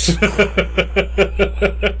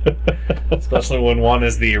 Especially when one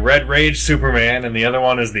is the Red Rage Superman and the other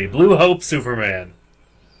one is the Blue Hope Superman.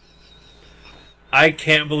 I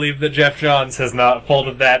can't believe that Jeff Johns has not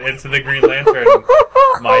folded that into the Green Lantern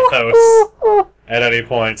mythos at any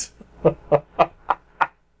point.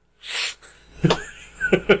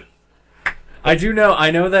 I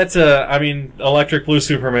know that, Electric Blue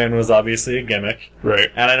Superman was obviously a gimmick.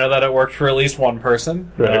 Right. And I know that it worked for at least one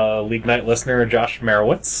person. Right. League Night listener Josh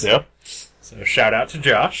Merowitz. Yep. So shout out to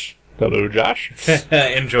Josh. Hello, Josh.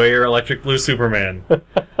 Enjoy your Electric Blue Superman,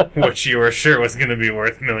 which you were sure was going to be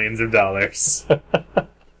worth millions of dollars.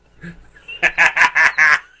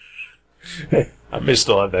 I may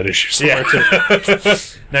still have that issue somewhere, too.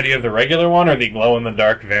 Now, do you have the regular one or the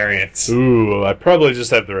glow-in-the-dark variant? Ooh, I probably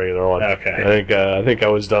just have the regular one. Okay. I think I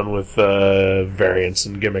was done with variants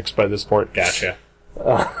and gimmicks by this point. Gotcha.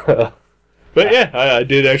 But yeah, I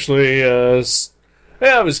did actually...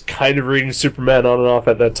 I was kind of reading Superman on and off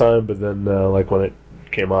at that time, but then, when it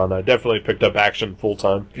came on, I definitely picked up Action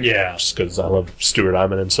full-time. Yeah. Just because I love Stuart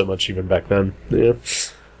Immonen so much even back then. Yeah.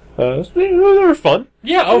 They were fun.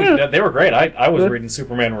 Yeah, they were great. I was reading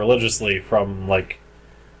Superman religiously from,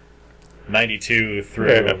 92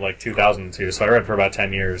 through, 2002, so I read for about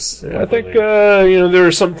 10 years. Yeah, I think, there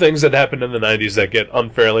are some things that happened in the 90s that get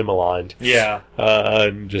unfairly maligned. Yeah.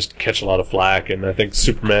 And just catch a lot of flack, and I think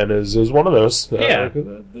Superman is one of those. Yeah.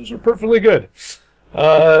 Those are perfectly good.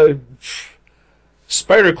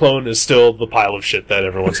 Spider-Clone is still the pile of shit that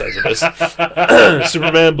everyone says it is.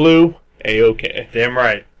 Superman Blue, A-OK. Damn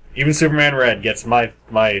right. Even Superman Red gets my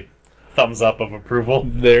thumbs up of approval.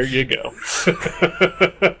 There you go.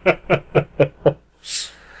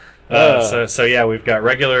 So yeah, we've got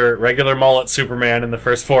regular mullet Superman in the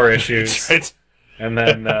first 4 issues, Right. and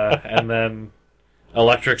then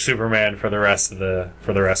Electric Superman for the rest of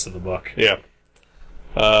the book. Yeah.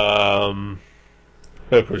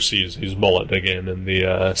 Of course, he's mullet again in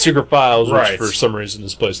the Secret Files, which Right. for some reason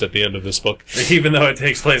is placed at the end of this book. Even though it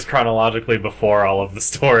takes place chronologically before all of the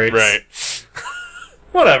stories. Right.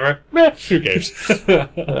 Whatever. Who cares?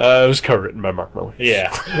 It was co-written by Mark Miller.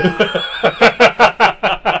 Yeah.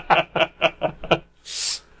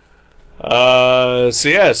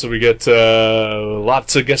 So we get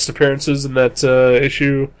lots of guest appearances in that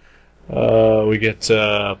issue. We get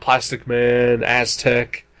Plastic Man,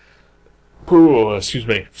 Aztec. Ooh, excuse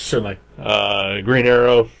me. Certainly. Green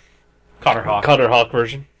Arrow. Connor Hawk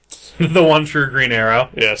version. The one true Green Arrow.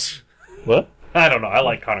 Yes. What? I don't know. I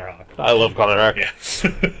like Connor Hawk. I love Connor Hawk. Yeah.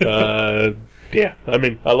 Yeah. I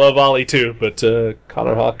mean, I love Ollie too, but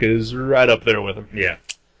Connor Hawk is right up there with him. Yeah.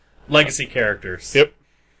 Legacy characters. Yep.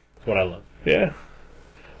 That's what I love. Yeah.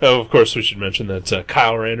 Oh, of course, we should mention that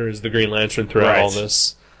Kyle Rayner is the Green Lantern throughout all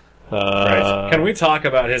this. Right. Can we talk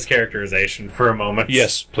about his characterization for a moment?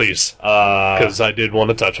 Yes, please. Because I did want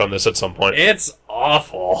to touch on this at some point. It's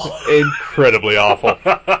awful. Incredibly awful.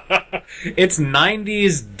 It's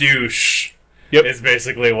 90s douche. Yep. Is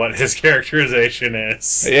basically what his characterization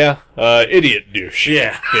is. Yeah. Idiot douche.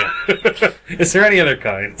 Yeah. Yeah. Is there any other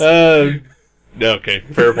kinds? Okay,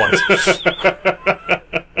 fair point.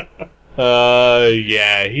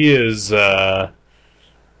 Yeah, he is,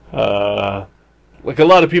 like a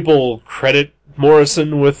lot of people credit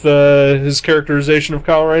Morrison with, his characterization of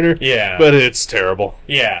Kyle Rayner. Yeah. But it's terrible.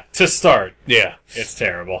 Yeah, to start. Yeah. It's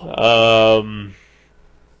terrible. I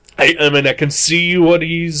mean, I can see what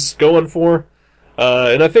he's going for.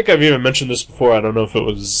 And I think I've even mentioned this before. I don't know if it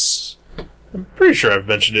was... I'm pretty sure I've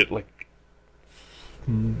mentioned it,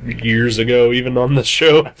 years ago, even on this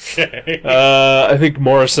show. Okay. I think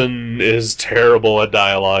Morrison is terrible at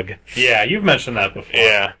dialogue. Yeah, you've mentioned that before.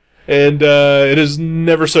 Yeah. And it is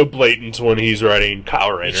never so blatant when he's writing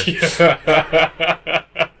Kyle Rayner.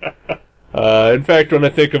 In fact, when I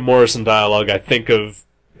think of Morrison dialogue, I think of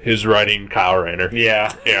his writing Kyle Rayner.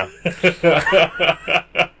 Yeah. Yeah.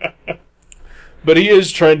 But he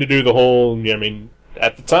is trying to do the whole, I mean,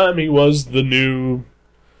 at the time he was the new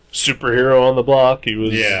superhero on the block. He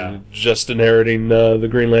was just inheriting the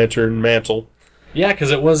Green Lantern mantle. Yeah, because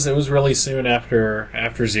it was really soon after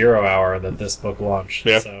 0 Hour that this book launched.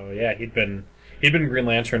 Yeah. So yeah, he'd been Green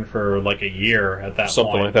Lantern for a year at that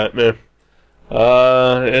Something point. like that,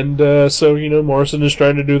 yeah. So, Morrison is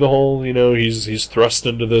trying to do the whole, he's thrust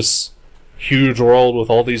into this huge world with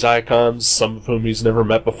all these icons, some of whom he's never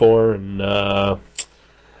met before, and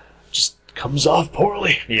just comes off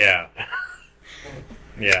poorly. Yeah.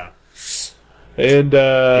 Yeah. And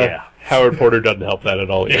Howard Porter doesn't help that at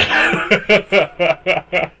all either.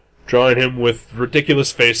 Yeah. Drawing him with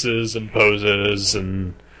ridiculous faces and poses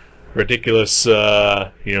and ridiculous,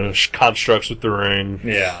 constructs with the ring.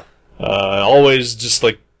 Yeah. Always just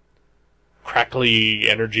crackly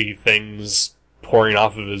energy things pouring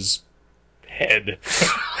off of his head.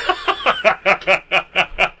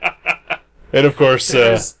 And of course,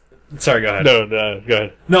 sorry, go ahead. No, go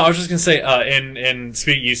ahead. No, I was just gonna say,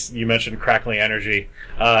 you mentioned crackly energy.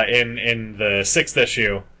 In the 6th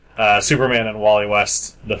issue, Superman and Wally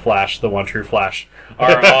West, the Flash, the one true Flash,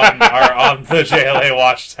 are on the JLA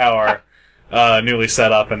watchtower, newly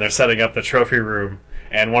set up, and they're setting up the trophy room.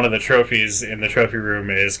 And one of the trophies in the trophy room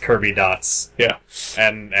is Kirby Dots. Yeah.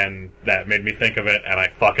 And that made me think of it, and I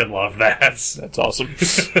fucking love that. That's awesome.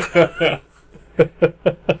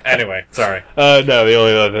 Anyway, sorry. No, the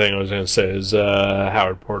only other thing I was going to say is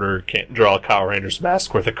Howard Porter can't draw a Kyle Rayner's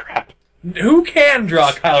mask worth of crap. Who can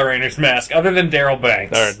draw Kyle Rayner's mask other than Daryl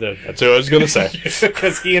Banks? All right, that's what I was going to say.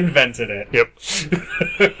 Because he invented it. Yep.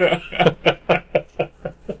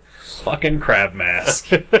 Fucking crab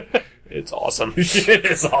mask. It's awesome. It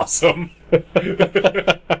is awesome.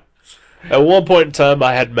 At one point in time,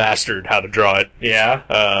 I had mastered how to draw it. Yeah?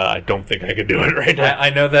 I don't think I could do it right now. I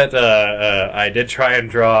know that I did try and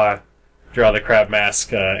draw the crab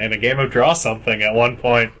mask in a game of Draw Something at one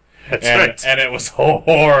point. That's right. And it was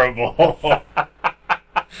horrible.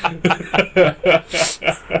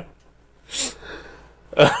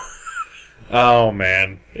 Oh,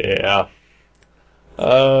 man. Yeah.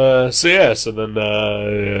 So then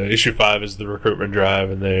issue 5 is the recruitment drive,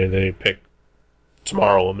 and they pick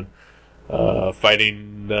Tomorrow Woman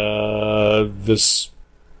fighting this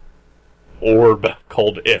orb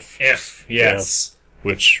called If. If, yes. Yeah,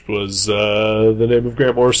 which was the name of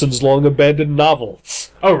Grant Morrison's long-abandoned novel.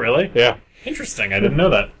 Oh, really? Yeah. Interesting, I didn't know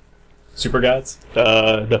that. Super Gods?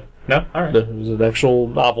 No. No? Alright. No, it was an actual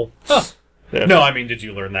novel. Huh. Yeah. No, I mean, did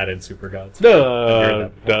you learn that in Super Gods?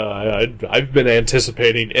 No, I've been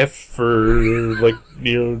anticipating If for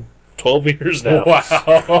 12 years now.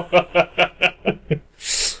 Wow.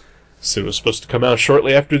 So it was supposed to come out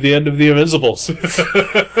shortly after the end of The Invincibles.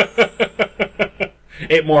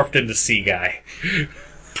 It morphed into Sea Guy.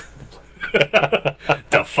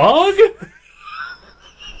 The Fog?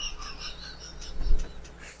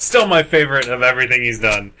 Still my favorite of everything he's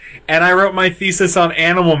done. And I wrote my thesis on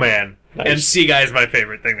Animal Man. Nice. And Sea Guy is my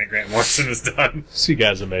favorite thing that Grant Morrison has done. Sea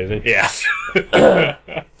Guy's amazing. Yeah.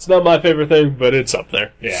 It's not my favorite thing, but it's up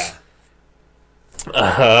there. Yeah.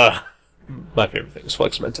 My favorite thing is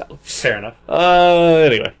Flex Mentality. Fair enough.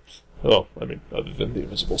 Anyway. Well, I mean, other than The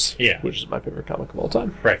Invisibles. Yeah. Which is my favorite comic of all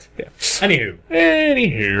time. Right. Yeah.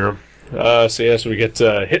 Anywho. So we get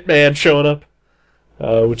Hitman showing up,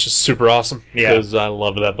 which is super awesome. Yeah. Because I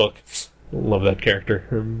love that book. I love that character.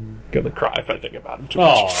 I'm gonna cry if I think about him too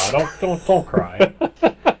much. Oh, don't cry.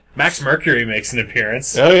 Max Mercury makes an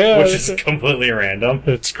appearance. Oh, yeah. Which is completely random.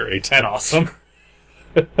 It's great. And awesome.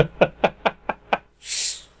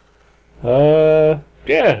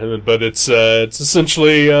 Yeah, but it's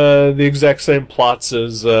essentially the exact same plots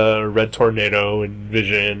as Red Tornado and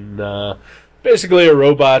Vision. Basically a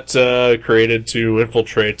robot created to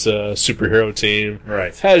infiltrate a superhero team.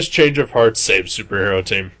 Right. Has change of heart, saves superhero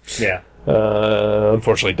team. Yeah.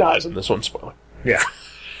 Unfortunately dies in this one, spoiler. Yeah.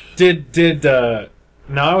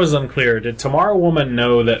 Now I was unclear. Did Tomorrow Woman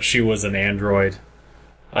know that she was an android?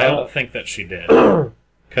 I don't think that she did.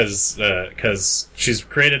 Because she's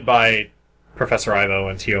created by Professor Ivo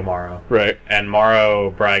and Tio Morrow. Right. And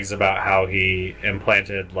Morrow brags about how he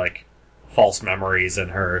implanted, false memories in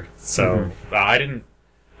her. So, I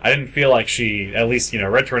didn't feel like she, at least,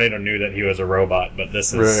 Red Tornado knew that he was a robot, but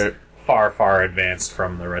this is far, far advanced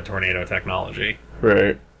from the Red Tornado technology.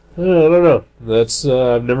 Right. I don't know. That's,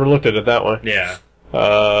 I've never looked at it that way. Yeah.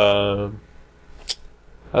 I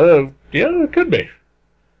don't know. Yeah, it could be.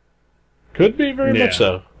 Could be very much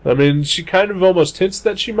so. I mean, she kind of almost hints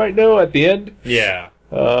that she might know at the end. Yeah.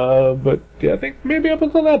 But yeah, I think maybe up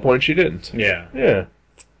until that point she didn't. Yeah. Yeah.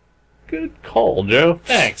 Good call, Joe.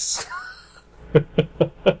 Thanks.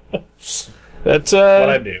 That's what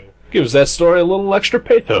I do. Gives that story a little extra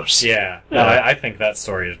pathos. Yeah. No, I think that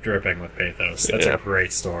story is dripping with pathos. That's a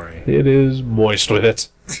great story. It is moist with it.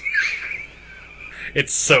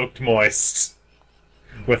 It's soaked moist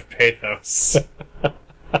with pathos.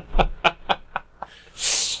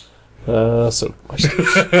 So moist.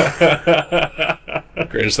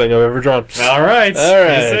 Greatest thing I've ever drawn. All right. All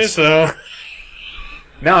right. You say so.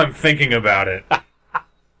 Now I'm thinking about it.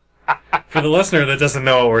 For the listener that doesn't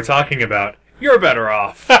know what we're talking about, you're better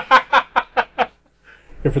off.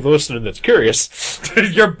 And for the listener that's curious,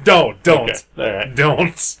 don't. Okay. All right.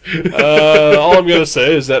 Don't. All I'm going to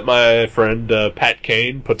say is that my friend Pat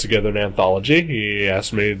Kane put together an anthology. He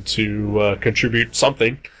asked me to contribute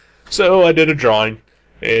something, so I did a drawing,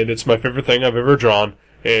 and it's my favorite thing I've ever drawn,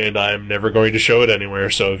 and I'm never going to show it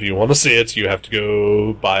anywhere. So if you want to see it, you have to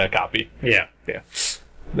go buy a copy. Yeah.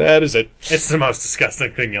 That is it. It's the most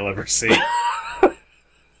disgusting thing you'll ever see.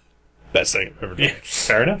 Best thing I've ever done. Yeah,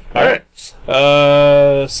 fair enough. All right.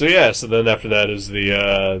 So then after that is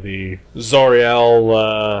the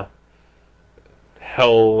Zoriel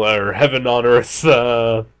hell or heaven on earth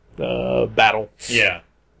battle. Yeah.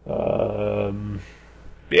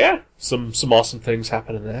 Yeah, some awesome things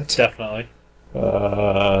happen in that. Definitely.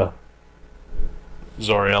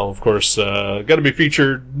 Zoriel, of course, going to be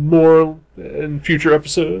featured more in future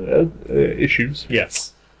issues.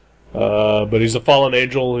 Yes. But he's a fallen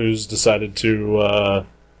angel who's decided to.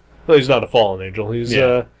 Well, he's not a fallen angel. He's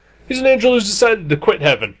an angel who's decided to quit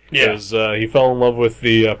heaven because he fell in love with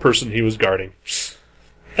the person he was guarding.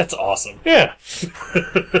 That's awesome. Yeah.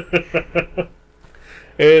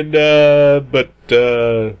 And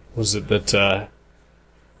was it that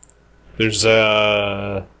there's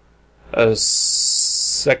a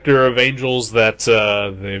sector of angels that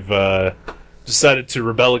they've decided to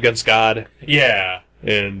rebel against God? Yeah.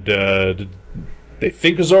 And did they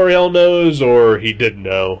think Zoriel knows, or he didn't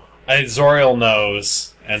know? Zoriel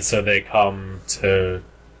knows, and so they come to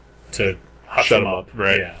hush Shut him him up.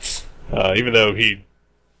 right? Yeah. Even though he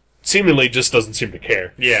seemingly just doesn't seem to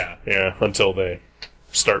care. Yeah. Yeah, until they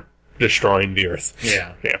start destroying the earth.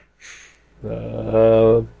 Yeah. Yeah.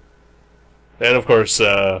 And of course,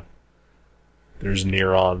 there's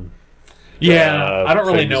Neron. Yeah, I don't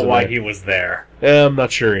really know why there. he was there. Yeah, I'm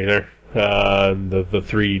not sure either. The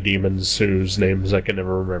three demons whose names I can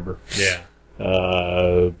never remember. Yeah.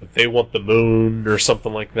 But they want the moon or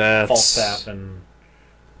something like that. Falstaff and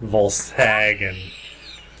Volstagg and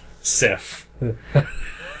Sif.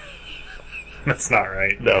 That's not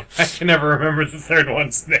right. No. I can never remember the third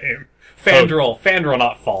one's name. Fandral. Fandral,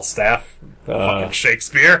 not Falstaff. Fucking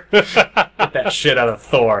Shakespeare. Get that shit out of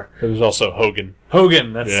Thor. There's also Hogan.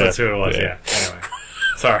 Hogan, that's who it was, yeah. Anyway.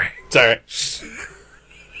 Sorry. It's alright.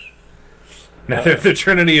 Now they're the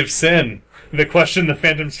Trinity of Sin. The Question, the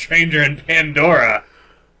Phantom Stranger, and Pandora.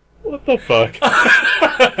 What the fuck?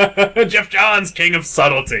 Jeff Johns, King of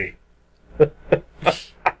Subtlety.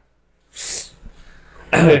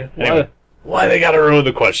 Anyway. Why they gotta ruin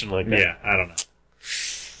the question like that? Yeah, I don't know.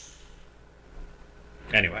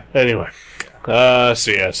 Anyway.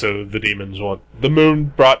 So the demons want the moon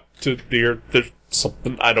brought to the earth. There's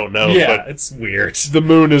something, I don't know. Yeah, but it's weird. the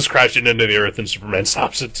moon is crashing into the earth and Superman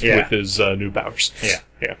stops it Yeah. with his new powers. Yeah.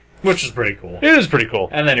 Yeah. Which is pretty cool. It is pretty cool.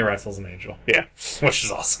 And then he wrestles an angel. Yeah. Which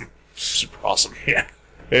is awesome. Super awesome. Yeah.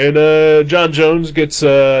 And John Jones gets,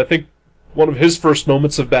 I think, one of his first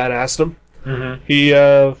moments of badassdom. Mm-hmm. He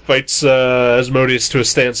fights Asmodeus to a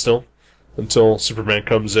standstill until Superman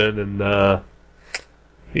comes in and,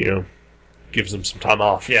 gives him some time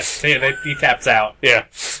off. Yes, he taps out. Yeah.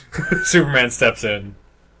 Superman steps in.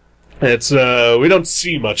 It's we don't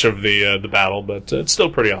see much of the battle, but it's still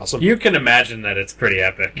pretty awesome. You can imagine that it's pretty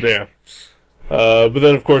epic. Yeah. But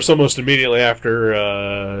then, of course, almost immediately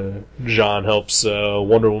after, John helps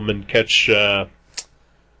Wonder Woman catch the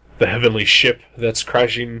heavenly ship that's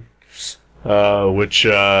crashing, which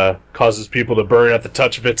causes people to burn at the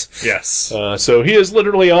touch of it. Yes. So he is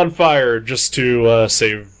literally on fire just to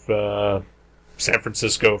save San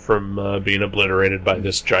Francisco from being obliterated by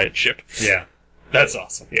this giant ship. Yeah. That's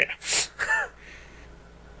awesome. Yeah.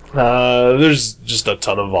 There's just a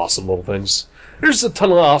ton of awesome little things. There's a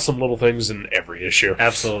ton of awesome little things in every issue.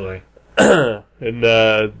 Absolutely.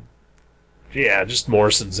 And, just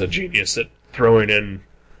Morrison's a genius at throwing in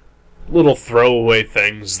little throwaway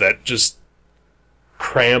things that just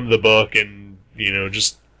cram the book and,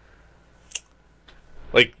 just...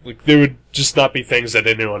 Like there would just not be things that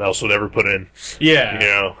anyone else would ever put in.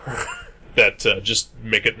 Yeah. That just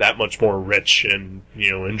make it that much more rich and,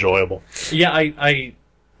 enjoyable. Yeah,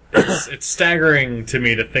 it's staggering to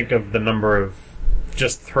me to think of the number of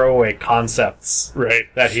just throwaway concepts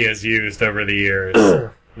that he has used over the years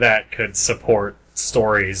that could support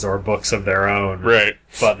stories or books of their own. Right.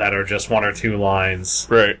 But that are just one or two lines.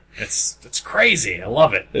 Right. It's crazy. I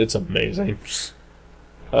love it. It's amazing.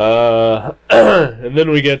 And then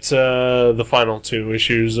we get the final two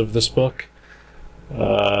issues of this book.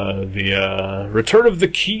 The Return of the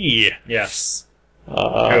Key. Yes. Who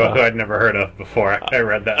I'd never heard of before I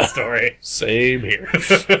read that story. Same here.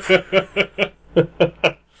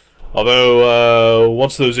 Although,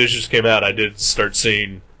 once those issues came out, I did start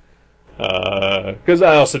seeing... Because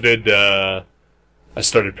I also did... I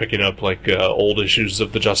started picking up, old issues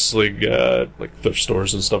of the Justice League, thrift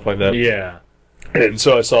stores and stuff like that. Yeah. And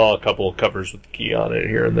so I saw a couple of covers with the key on it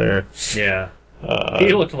here and there. Yeah.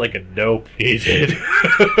 He looked like a dope. He did.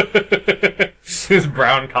 His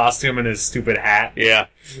brown costume and his stupid hat. Yeah.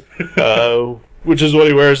 Which is what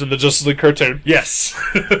he wears in the Justice League cartoon. Yes.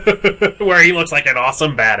 Where he looks like an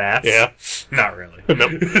awesome badass. Yeah. Not really.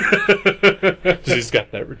 Nope. He's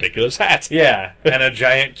got that ridiculous hat. Yeah. And a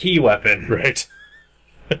giant key weapon. Right.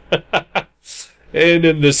 And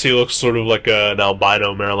in this, he looks sort of like an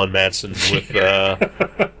albino Marilyn Manson with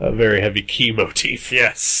a very heavy key motif.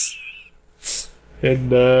 Yes.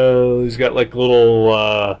 And he's got like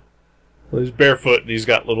little... he's barefoot, and he's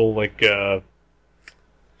got little, like,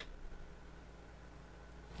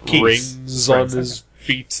 rings on his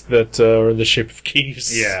feet that are in the shape of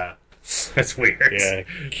keys. Yeah. That's weird. Yeah.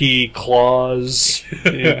 Key claws.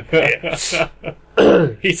 Yeah.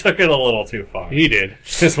 He took it a little too far. He did.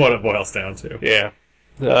 Is what it boils down to. Yeah.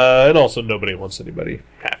 And also, nobody wants anybody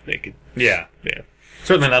half naked. Yeah. Yeah.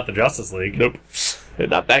 Certainly not the Justice League. Nope. And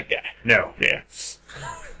not that guy. No. Yeah.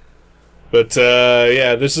 But,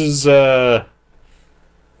 yeah, this is,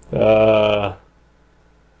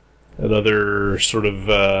 another sort of,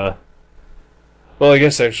 well, I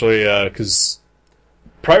guess actually, because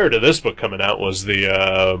prior to this book coming out was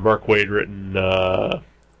the, Mark Waid written,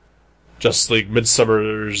 Justice League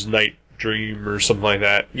Midsummer's Night Dream or something like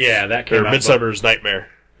that. Yeah, that came Or out. Midsummer's Nightmare.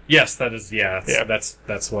 Yes, that is, yeah.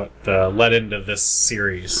 That's what led into this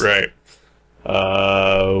series. Right.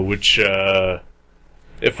 Which,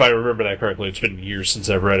 if I remember that correctly, it's been years since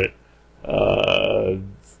I've read it.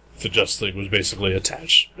 The Justice League was basically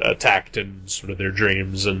attacked in sort of their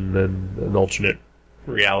dreams, and then an alternate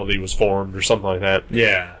reality was formed, or something like that.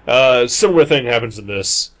 Yeah. Similar thing happens in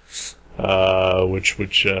this,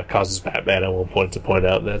 which causes Batman at one point to point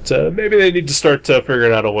out that maybe they need to start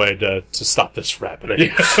figuring out a way to stop this from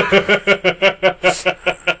happening.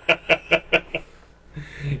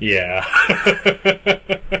 Yeah.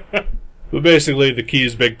 But basically, the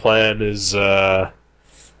Key's big plan is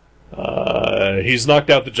he's knocked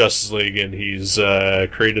out the Justice League, and he's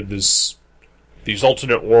created these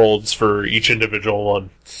alternate worlds for each individual one.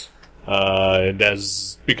 And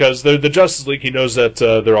because they're the Justice League, he knows that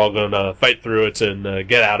they're all going to fight through it and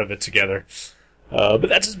get out of it together. But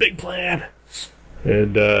that's his big plan.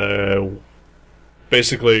 And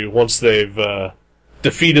basically, once they've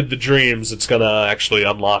defeated the dreams, it's going to actually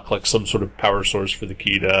unlock like some sort of power source for the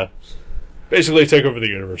Key to basically take over the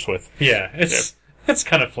universe with. Yeah, it's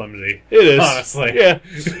kind of flimsy. It is. Honestly. Yeah.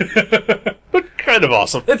 But kind of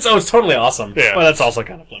awesome. It's totally awesome. Yeah. But that's also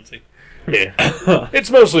kind of flimsy. Yeah.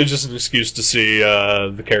 It's mostly just an excuse to see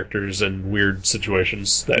the characters in weird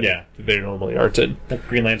situations that they normally aren't in. Like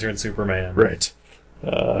Green Lantern, Superman. Right.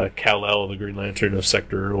 Kal-El, the Green Lantern of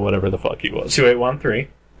Sector, or whatever the fuck he was. 2813.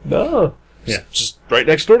 No. Yeah. Just right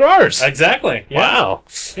next door to ours. Exactly. Yeah. Wow.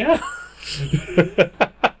 Yeah.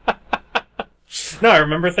 No, I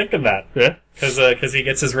remember thinking that. Yeah. Because he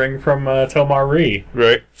gets his ring from Tomar Ree.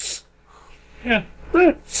 Right. Yeah.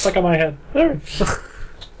 Stuck on my head. All right.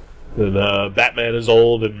 And Batman is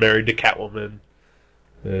old and married to Catwoman.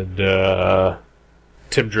 And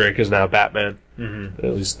Tim Drake is now Batman. Mm-hmm.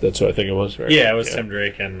 At least that's what I think it was, right? Yeah, it was Tim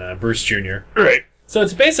Drake and Bruce Jr. Right. So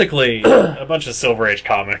it's basically a bunch of Silver Age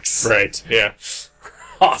comics. Right, yeah.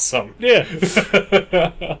 Awesome. Yeah.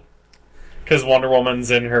 Because Wonder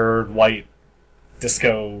Woman's in her white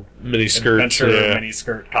disco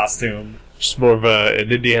miniskirt costume. Just more of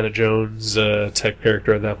an Indiana Jones type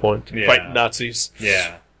character at that point. Yeah. Fighting Nazis.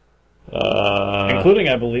 Yeah. Including,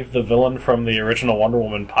 I believe, the villain from the original Wonder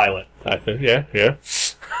Woman pilot. I think, yeah.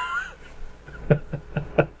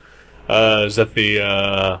 Is that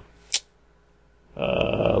the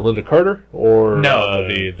Linda Carter? Or no,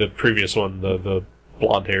 the previous one, the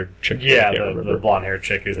blonde-haired chick? Yeah, the blonde-haired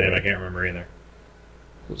chick whose name I can't remember either.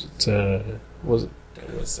 It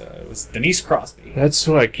was Denise Crosby. That's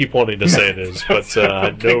who I keep wanting to say it is, but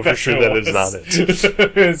I know for sure that is not it.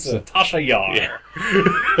 It's Tasha Yar. Yeah.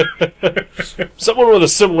 Someone with a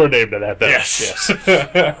similar name to that, though. Yes.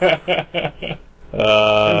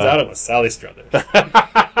 Turns out it was Sally Struthers.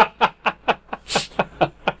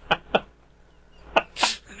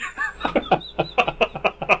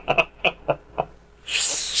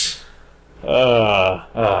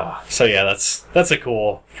 So yeah, that's a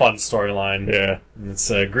cool, fun storyline. Yeah. It's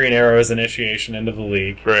Green Arrow's initiation into the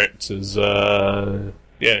League. Right. It's his,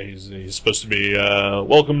 he's supposed to be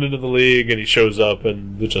welcomed into the League, and he shows up,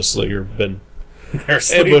 and the Justice League have been They're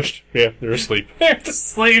asleep. ambushed. Yeah, they're asleep. They're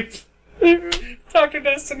asleep. Dr.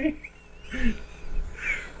 Destiny.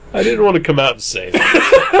 I didn't want to come out and say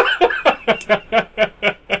that.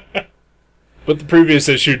 But the previous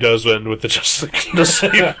issue does end with the Justice League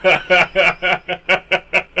asleep.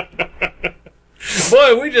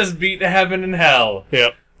 Boy, we just beat heaven and hell.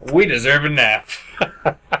 Yep. We deserve a nap.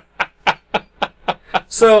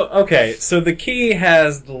 So the Key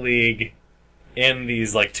has the League in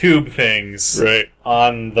these, like, tube things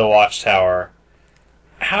on the Watchtower.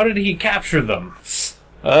 How did he capture them?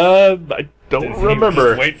 I don't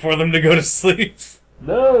remember. Just wait for them to go to sleep?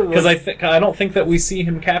 No, Because I don't think that we see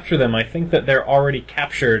him capture them. I think that they're already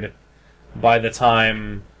captured by the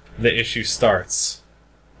time the issue starts.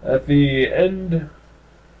 at the end,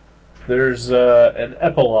 there's an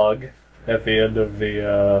epilogue at the end of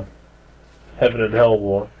the Heaven and Hell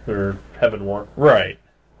War, or Heaven War. Right.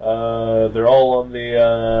 They're all on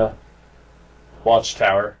the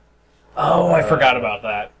watchtower. Oh, I forgot about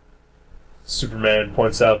that. Superman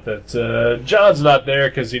points out that John's not there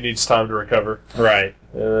because he needs time to recover. Right.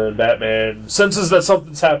 And Batman senses that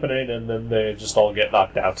something's happening, and then they just all get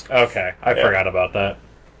knocked out. Okay, I Yeah. forgot about that.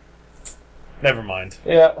 Never mind.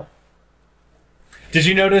 Yeah. Did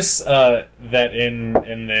you notice that in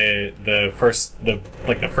the first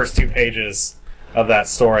 2 pages of that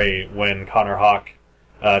story, when Connor Hawke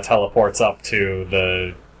teleports up to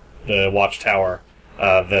the watchtower,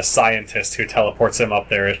 the scientist who teleports him up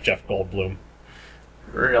there is Jeff Goldblum?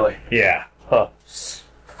 Really? Yeah. Huh.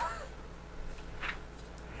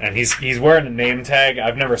 And he's wearing a name tag.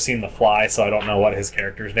 I've never seen The Fly, so I don't know what his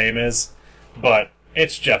character's name is, but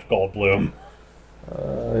it's Jeff Goldblum.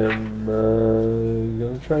 I'm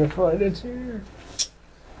gonna try to find it here.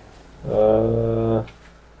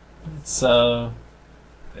 It's there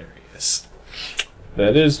he is.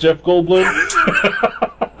 That is Jeff Goldblum,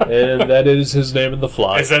 and that is his name in The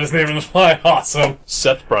Fly. Is that his name in The Fly? Awesome.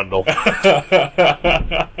 Seth Brundle.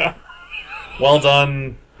 Well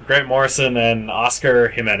done, Grant Morrison and Oscar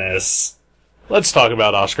Jimenez. Let's talk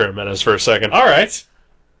about Oscar Jimenez for a second. All right.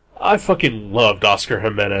 I fucking loved Oscar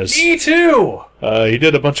Jimenez. Me too. He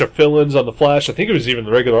did a bunch of fill-ins on The Flash. I think he was even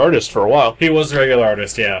the regular artist for a while. He was a regular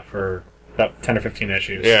artist, yeah, for about 10 or 15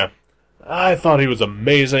 issues. Yeah. I thought he was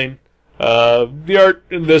amazing. The art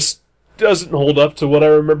in this doesn't hold up to what I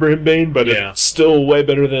remember him being, but Yeah. it's still way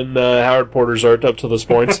better than Howard Porter's art up to this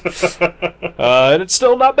point. And it's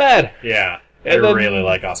still not bad. Yeah. And I then- really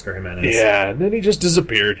like Oscar Jimenez. Yeah, and then he just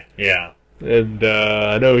disappeared. Yeah. And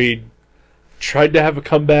I know he tried to have a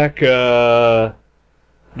comeback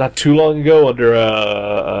not too long ago under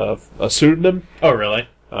a pseudonym. Oh, really?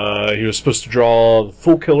 He was supposed to draw the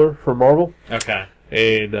Fool Killer for Marvel. Okay.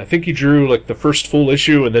 And I think he drew like the first full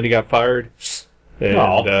issue, and then he got fired.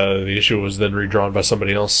 And the issue was then redrawn by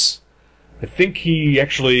somebody else. I think he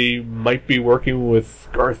actually might be working with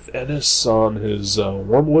Garth Ennis on his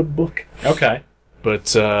Wormwood book. Okay. But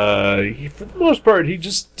for the most part, he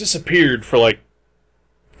just disappeared for like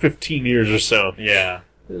 15 years or so. Yeah.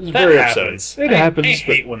 It was That very happens. upsetting. It happens. I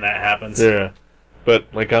hate when that happens. Yeah. But,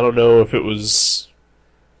 like, I don't know if it was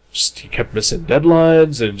just he kept missing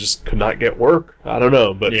deadlines and just could not get work. I don't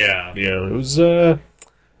know. But, Yeah. you know, it was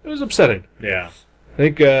upsetting. Yeah. I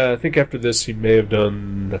think after this he may have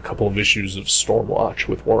done a couple of issues of Stormwatch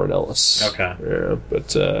with Warren Ellis. Okay. Yeah,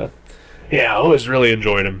 but yeah, I always really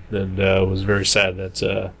enjoyed him, and was very sad that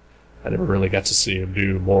I never really got to see him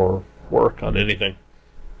do more work on anything.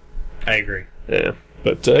 I agree. Yeah,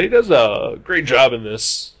 but he does a great job in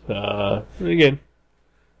this. Again,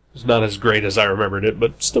 it's not as great as I remembered it,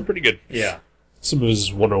 but still pretty good. Yeah. Some of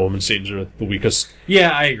his Wonder Woman scenes are the weakest. Yeah,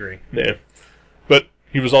 I agree. Yeah, but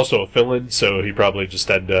he was also a fill-in, so he probably just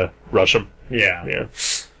had to rush him. Yeah.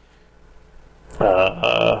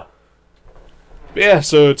 Yeah. Yeah,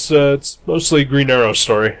 so it's mostly Green Arrow's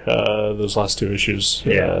story. Those last 2 issues.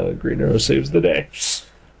 Yeah. Green Arrow saves the day,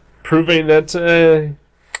 proving that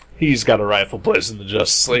he's got a rightful place in the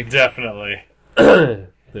Justice League. Definitely. And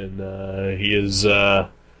he is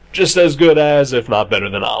just as good as, if not better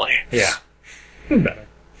than, Ollie. Yeah. Better.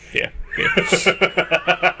 Yeah.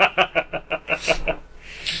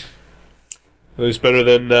 At least better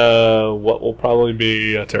than what will probably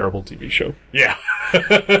be a terrible TV show. Yeah.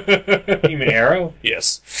 You mean Arrow?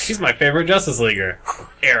 Yes. He's my favorite Justice Leaguer.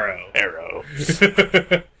 Arrow. Arrow.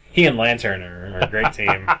 He and Lantern are a great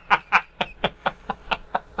team. I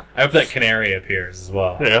hope that Canary appears as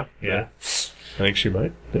well. Yeah. Yeah. I think she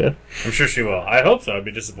might. Yeah. I'm sure she will. I hope so. I'd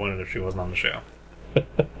be disappointed if she wasn't on the show.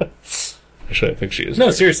 Actually, I think she is. No,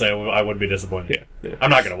 seriously, I would be disappointed. Yeah. I'm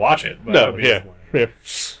not going to watch it. But I No, would be yeah. disappointed. Yeah.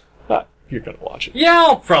 You're going to watch it. Yeah,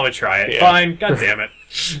 I'll probably try it. Yeah. Fine. God damn it.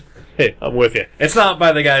 Hey, I'm with you. It's not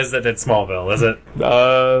by the guys that did Smallville, is it?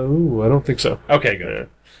 I don't think so. Okay, good. Yeah.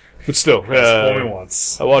 But still, Fool me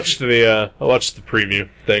once. I watched the preview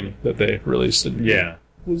thing that they released, and Yeah.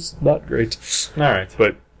 it was not great. All right.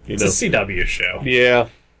 But you It's know, a CW show. yeah.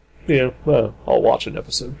 Well, I'll watch an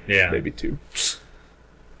episode. Yeah. Maybe 2.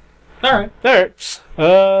 All right. Alright.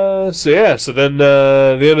 So then,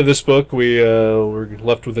 the end of this book, we're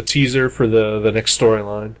left with a teaser for the next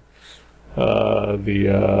storyline.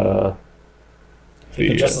 The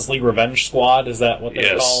Justice League Revenge Squad, is that what they're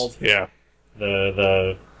yes. called? Yeah.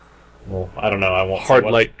 The Well, I don't know. I won't. Hard say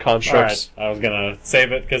what. light constructs. All right, I was gonna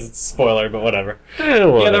save it because it's a spoiler, but whatever.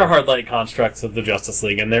 Well, Yeah, they're hard light constructs of the Justice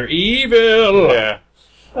League, and they're evil. Yeah.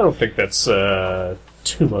 I don't think that's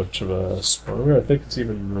too much of a spoiler. I think it's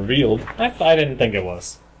even revealed. I didn't think it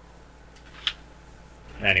was.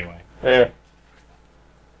 Anyway. Yeah.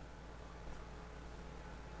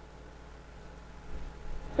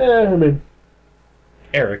 I mean,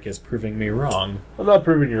 Eric is proving me wrong. I'm not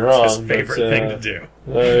proving you wrong. It's his favorite thing to do.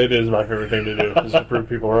 It is my favorite thing to do, is to prove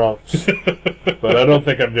people wrong. But I don't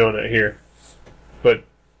think I'm doing it here. But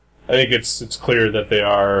I think it's clear that they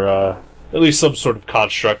are at least some sort of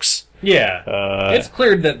constructs. Yeah. It's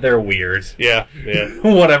clear that they're weird. Yeah.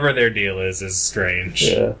 Whatever their deal is strange.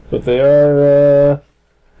 Yeah. But they are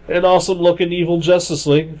an awesome-looking evil Justice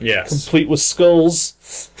League. Yes. Complete with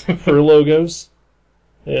skulls for logos.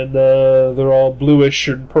 And they're all bluish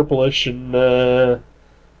and purplish, and they're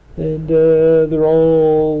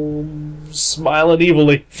all smiling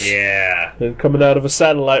evilly. Yeah. And coming out of a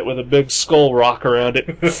satellite with a big skull rock around it.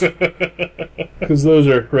 Because those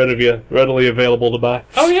are readily available to buy.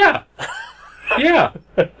 Oh, yeah. Yeah.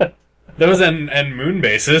 Those and moon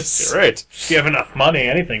bases. You're right. If you have enough money,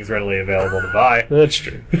 anything's readily available to buy. That's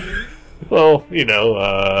true. Well,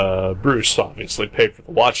 Bruce obviously paid for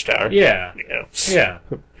the Watchtower. Yeah. Yeah.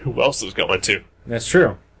 Who else is going to? That's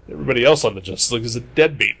true. Everybody else on the Justice League is a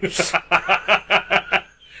deadbeat.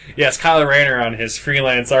 Yes, Kylo Rayner on his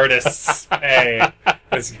freelance artist's pay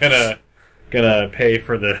is gonna pay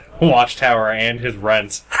for the Watchtower and his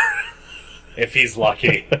rent. If he's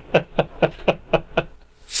lucky.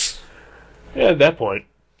 Yeah, at that point,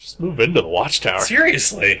 just move into the Watchtower.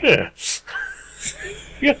 Seriously. Yeah.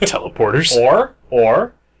 You got teleporters.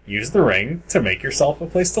 Or use the ring to make yourself a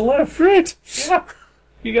place to live. Right. Yeah.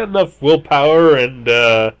 You got enough willpower and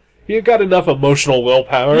you got enough emotional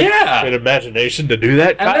willpower and imagination to do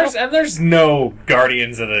that, Kyle? And there's no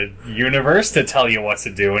Guardians of the Universe to tell you what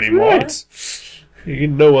to do anymore. Right. You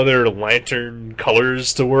got no other lantern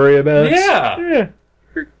colors to worry about. Yeah.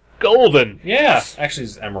 You're golden. Yeah. Actually,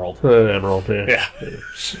 it's emerald. Emerald, yeah.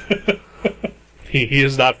 Yeah. He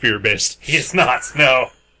is not fear-based. He is not, no.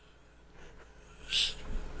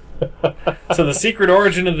 So the secret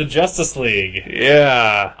origin of the Justice League.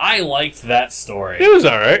 Yeah. I liked that story. It was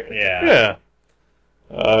alright. Yeah.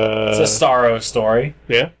 It's a Starro story.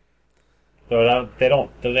 Yeah. Though they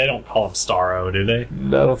don't call him Starro, do they?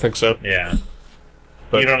 No, I don't think so. Yeah.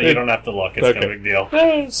 But you don't have to look. It's no big deal.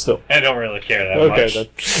 Still. I don't really care that much.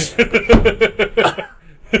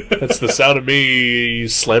 That's the sound of me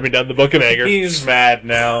slamming down the book in anger. He's mad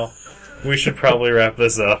now. We should probably wrap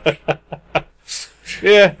this up.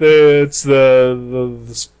 Yeah, it's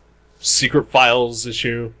the Secret Files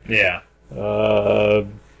issue. Yeah. Yeah,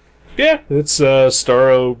 it's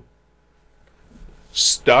Starro.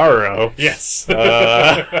 Yes.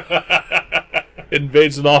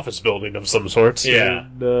 Invades an office building of some sort. Yeah.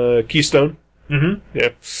 In, Keystone. Mm-hmm.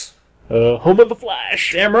 Yeah. Home of the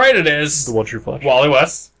Flash. Damn right it is. The one true Flash. Wally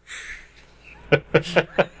West.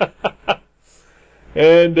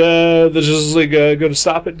 And the Justice League go to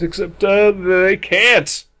stop it, except they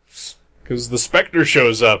can't. Because the Spectre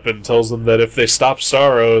shows up and tells them that if they stop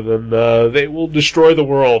Starro, then they will destroy the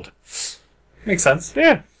world. Makes sense.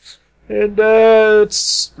 Yeah. And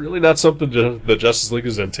it's really not something the Justice League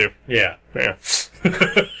is into. Yeah. Yeah.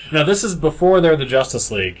 Now this is before they're the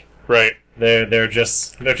Justice League. Right. They're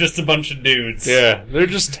just a bunch of dudes. Yeah. They're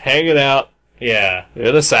just hanging out. Yeah.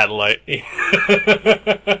 In a satellite.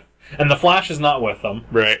 And the Flash is not with them.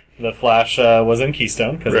 Right. The Flash was in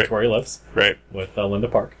Keystone, because that's where he lives. Right. With Linda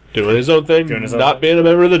Park. Doing his own thing, not being a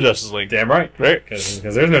member of the Justice League. Damn right. Right. Because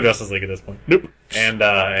there's no Justice League at this point. Nope. And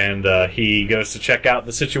he goes to check out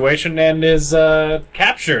the situation and is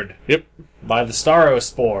captured. Yep. By the Starro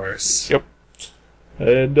spores. Yep.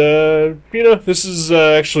 And, this is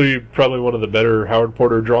actually probably one of the better Howard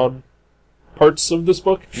Porter drawn parts of this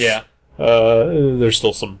book. Yeah. There's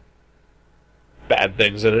still some bad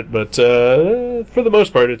things in it, but for the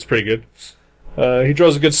most part, it's pretty good. He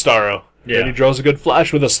draws a good Starro. Yeah. And he draws a good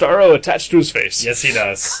Flash with a Starro attached to his face. Yes, he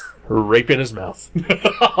does. Raping his mouth.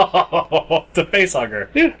 The face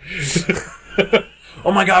hugger. Yeah.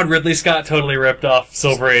 Oh my god, Ridley Scott totally ripped off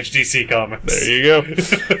Silver Age DC Comics. There you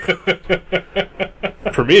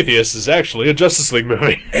go. Prometheus is actually a Justice League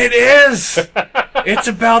movie. It is! It's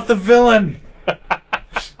about the villain.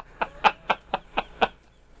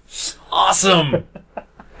 Awesome!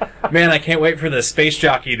 Man, I can't wait for the space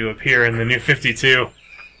jockey to appear in the new 52.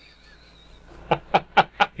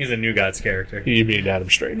 He's a New Gods character. You mean Adam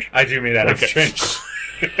Strange? I do mean Adam Strange.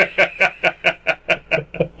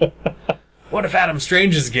 What if Adam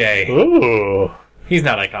Strange is gay? Ooh. He's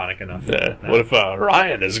not iconic enough. Yeah. No. What if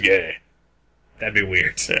Ryan is gay? That'd be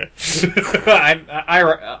weird. Yeah.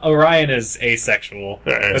 Orion is asexual,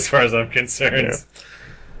 Right. as far as I'm concerned.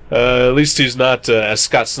 Yeah. At least he's not, as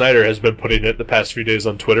Scott Snyder has been putting it the past few days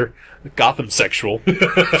on Twitter, Gotham sexual.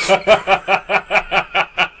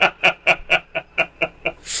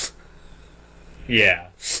 Yeah.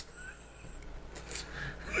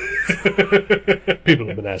 People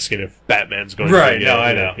have been asking if Batman's going Right, to be no,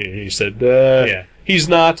 I know. He said, Yeah. he's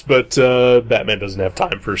not, but Batman doesn't have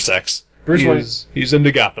time for sex. Bruce Wayne- He's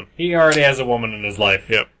into Gotham. He already has a woman in his life.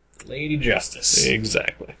 Yep. Lady Justice.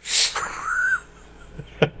 Exactly.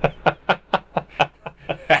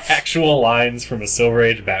 Actual lines from a Silver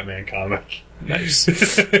Age Batman comic. Nice.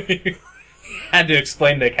 Had to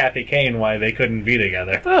explain to Kathy Kane why they couldn't be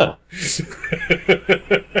together. Oh.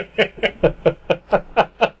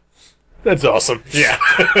 That's awesome. Yeah.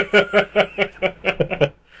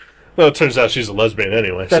 Well, it turns out she's a lesbian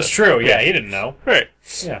anyway. That's so. true. Yeah, he didn't know. Right.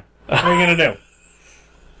 Yeah. What are you going to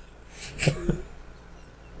do?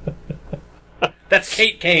 That's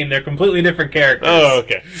Kate Kane. They're completely different characters. Oh,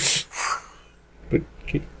 okay. But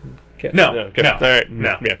No. okay. No. All right.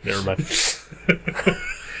 No. Yeah, never mind.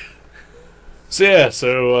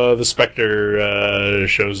 So the Spectre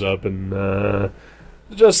shows up, and the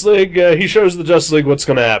Justice League. He shows the Justice League what's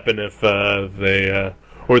going to happen if they,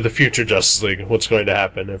 or the future Justice League, what's going to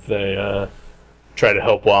happen if they try to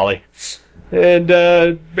help Wally. And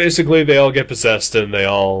basically, they all get possessed, and they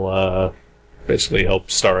all basically help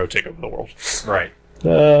Starro take over the world. Right.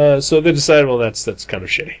 So they decide, well, that's kind of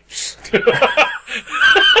shitty.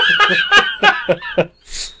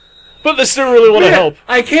 But they still really want to help.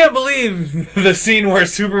 I can't believe the scene where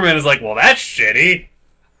Superman is like, well, that's shitty.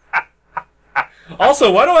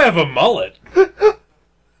 Also, why do I have a mullet?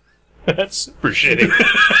 That's super shitty.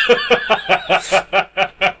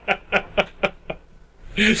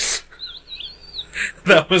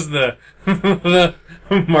 That was the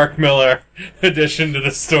Mark Miller addition to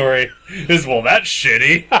the story. Is, well, that's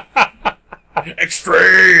shitty.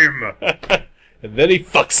 Extreme! And then he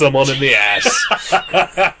fucks someone in the ass.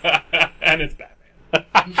 And it's Batman.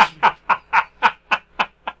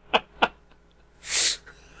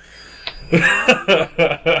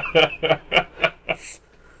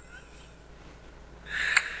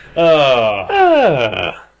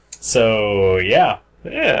 So yeah.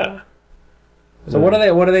 Yeah. So what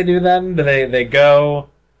do they do then? Do they go,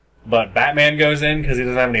 but Batman goes in because he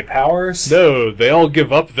doesn't have any powers? No, they all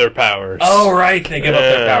give up their powers. Oh right, they give up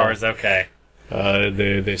their Yeah. powers. Okay.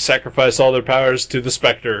 They sacrifice all their powers to the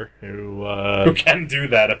Spectre, who can do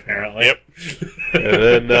that apparently. Yep.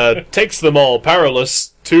 And then takes them all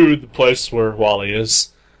powerless to the place where Wally is.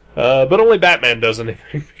 But only Batman does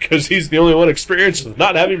anything, because he's the only one experienced with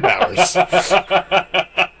not having powers.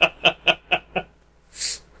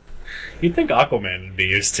 You'd think Aquaman would be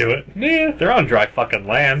used to it. Yeah. They're on dry fucking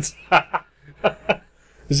land.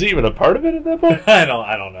 Is he even a part of it at that point? I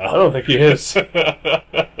don't know. I don't think he is.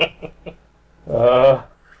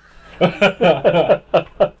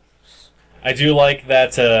 I do like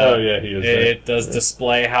that. Oh yeah, he is. It does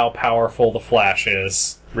display how powerful the Flash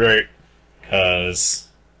is, Right. because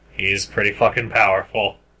he's pretty fucking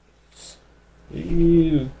powerful.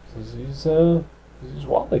 He's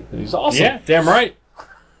Wally. He's awesome. Yeah, damn right.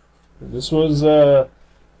 This was at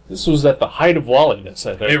the height of Walliness,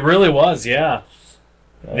 I think. It really was. Yeah,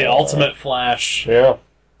 the ultimate Flash. Yeah.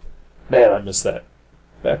 Man, I miss that.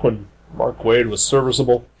 Back when Mark Waid was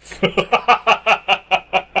serviceable.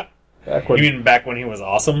 Back when, You mean back when he was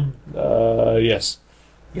awesome? yes.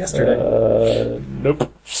 Yesterday.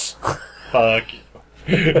 Nope. Fuck.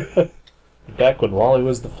 Back when Wally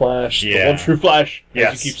was the Flash, Yeah. the one true Flash,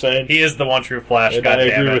 Yes, as you keep saying. he is the one true Flash. And God I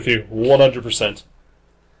damn agree it. with you 100%.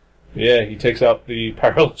 Yeah, he takes out the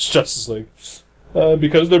powerless Justice League.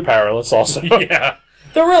 Because they're powerless also. Yeah.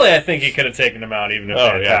 Though really, I think he could have taken him out even if they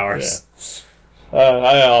had powers.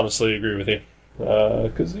 I honestly agree with you.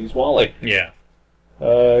 Because he's Wally. Yeah.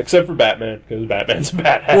 Except for Batman, because Batman's a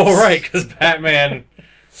badass. Well, right, because Batman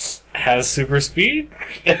has super speed.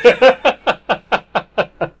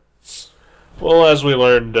 Well, as we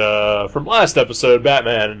learned from last episode,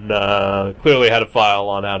 Batman clearly had a file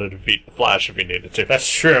on how to defeat the Flash if he needed to. That's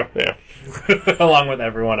true. Yeah. Along with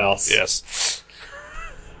everyone else. Yes.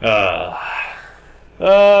 But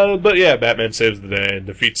yeah, Batman saves the day and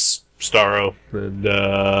defeats Starro,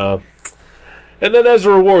 and then as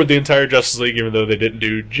a reward, the entire Justice League, even though they didn't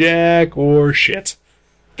do jack or shit,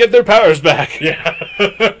 get their powers back. Yeah.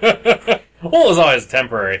 Well, it was always a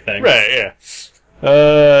temporary thing. Right, yeah.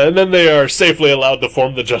 And then they are safely allowed to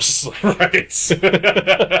form the Justice League. Right.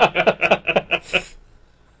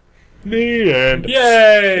 The end.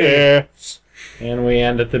 Yay! Yeah. And we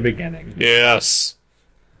end at the beginning. Yes.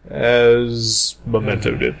 As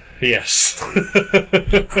Memento did. Yes.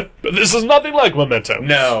 But this is nothing like Memento.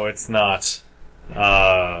 No, it's not.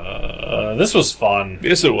 This was fun.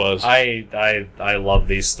 Yes, it was. I love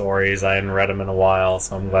these stories. I hadn't read them in a while,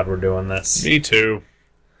 so I'm glad we're doing this. Me too.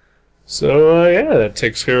 So, yeah, that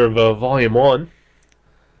takes care of Volume 1.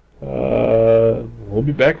 We'll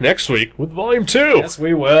be back next week with Volume 2. Yes,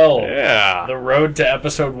 we will. Yeah. The road to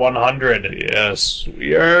episode 100. Yes,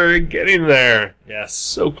 we are getting there. Yes.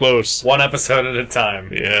 So close. One episode at a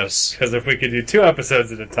time. Yes. Because if we could do 2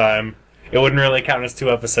 episodes at a time, it wouldn't really count as 2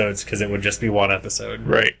 episodes, because it would just be 1 episode.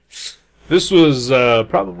 Right. This was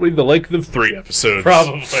probably the length of 3 episodes.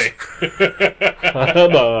 Probably.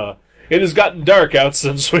 It has gotten dark out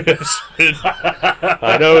since we have spent.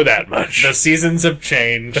 I know that much. The seasons have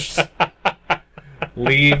changed.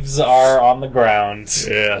 Leaves are on the ground.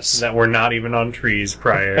 Yes. That were not even on trees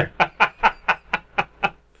prior.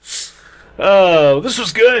 Oh, this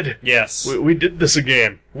was good. Yes. We did this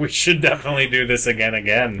again. We should definitely do this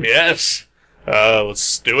again. Yes.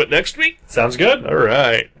 Let's do it next week. Sounds good. All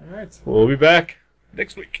right. All right. We'll be back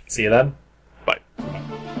next week. See you then. Bye.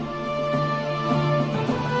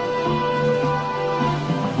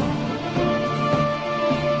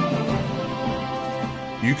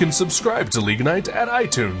 You can subscribe to League Night at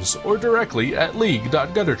iTunes or directly at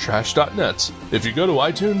league.guttertrash.net. If you go to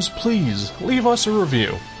iTunes, please leave us a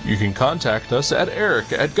review. You can contact us at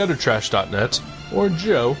eric@guttertrash.net or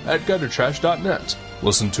joe@guttertrash.net.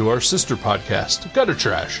 Listen to our sister podcast, Gutter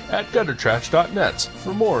Trash, at guttertrash.net.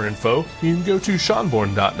 For more info, you can go to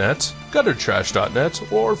seanborn.net,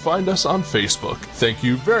 guttertrash.net, or find us on Facebook. Thank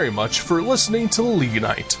you very much for listening to League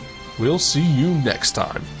Night. We'll see you next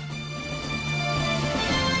time.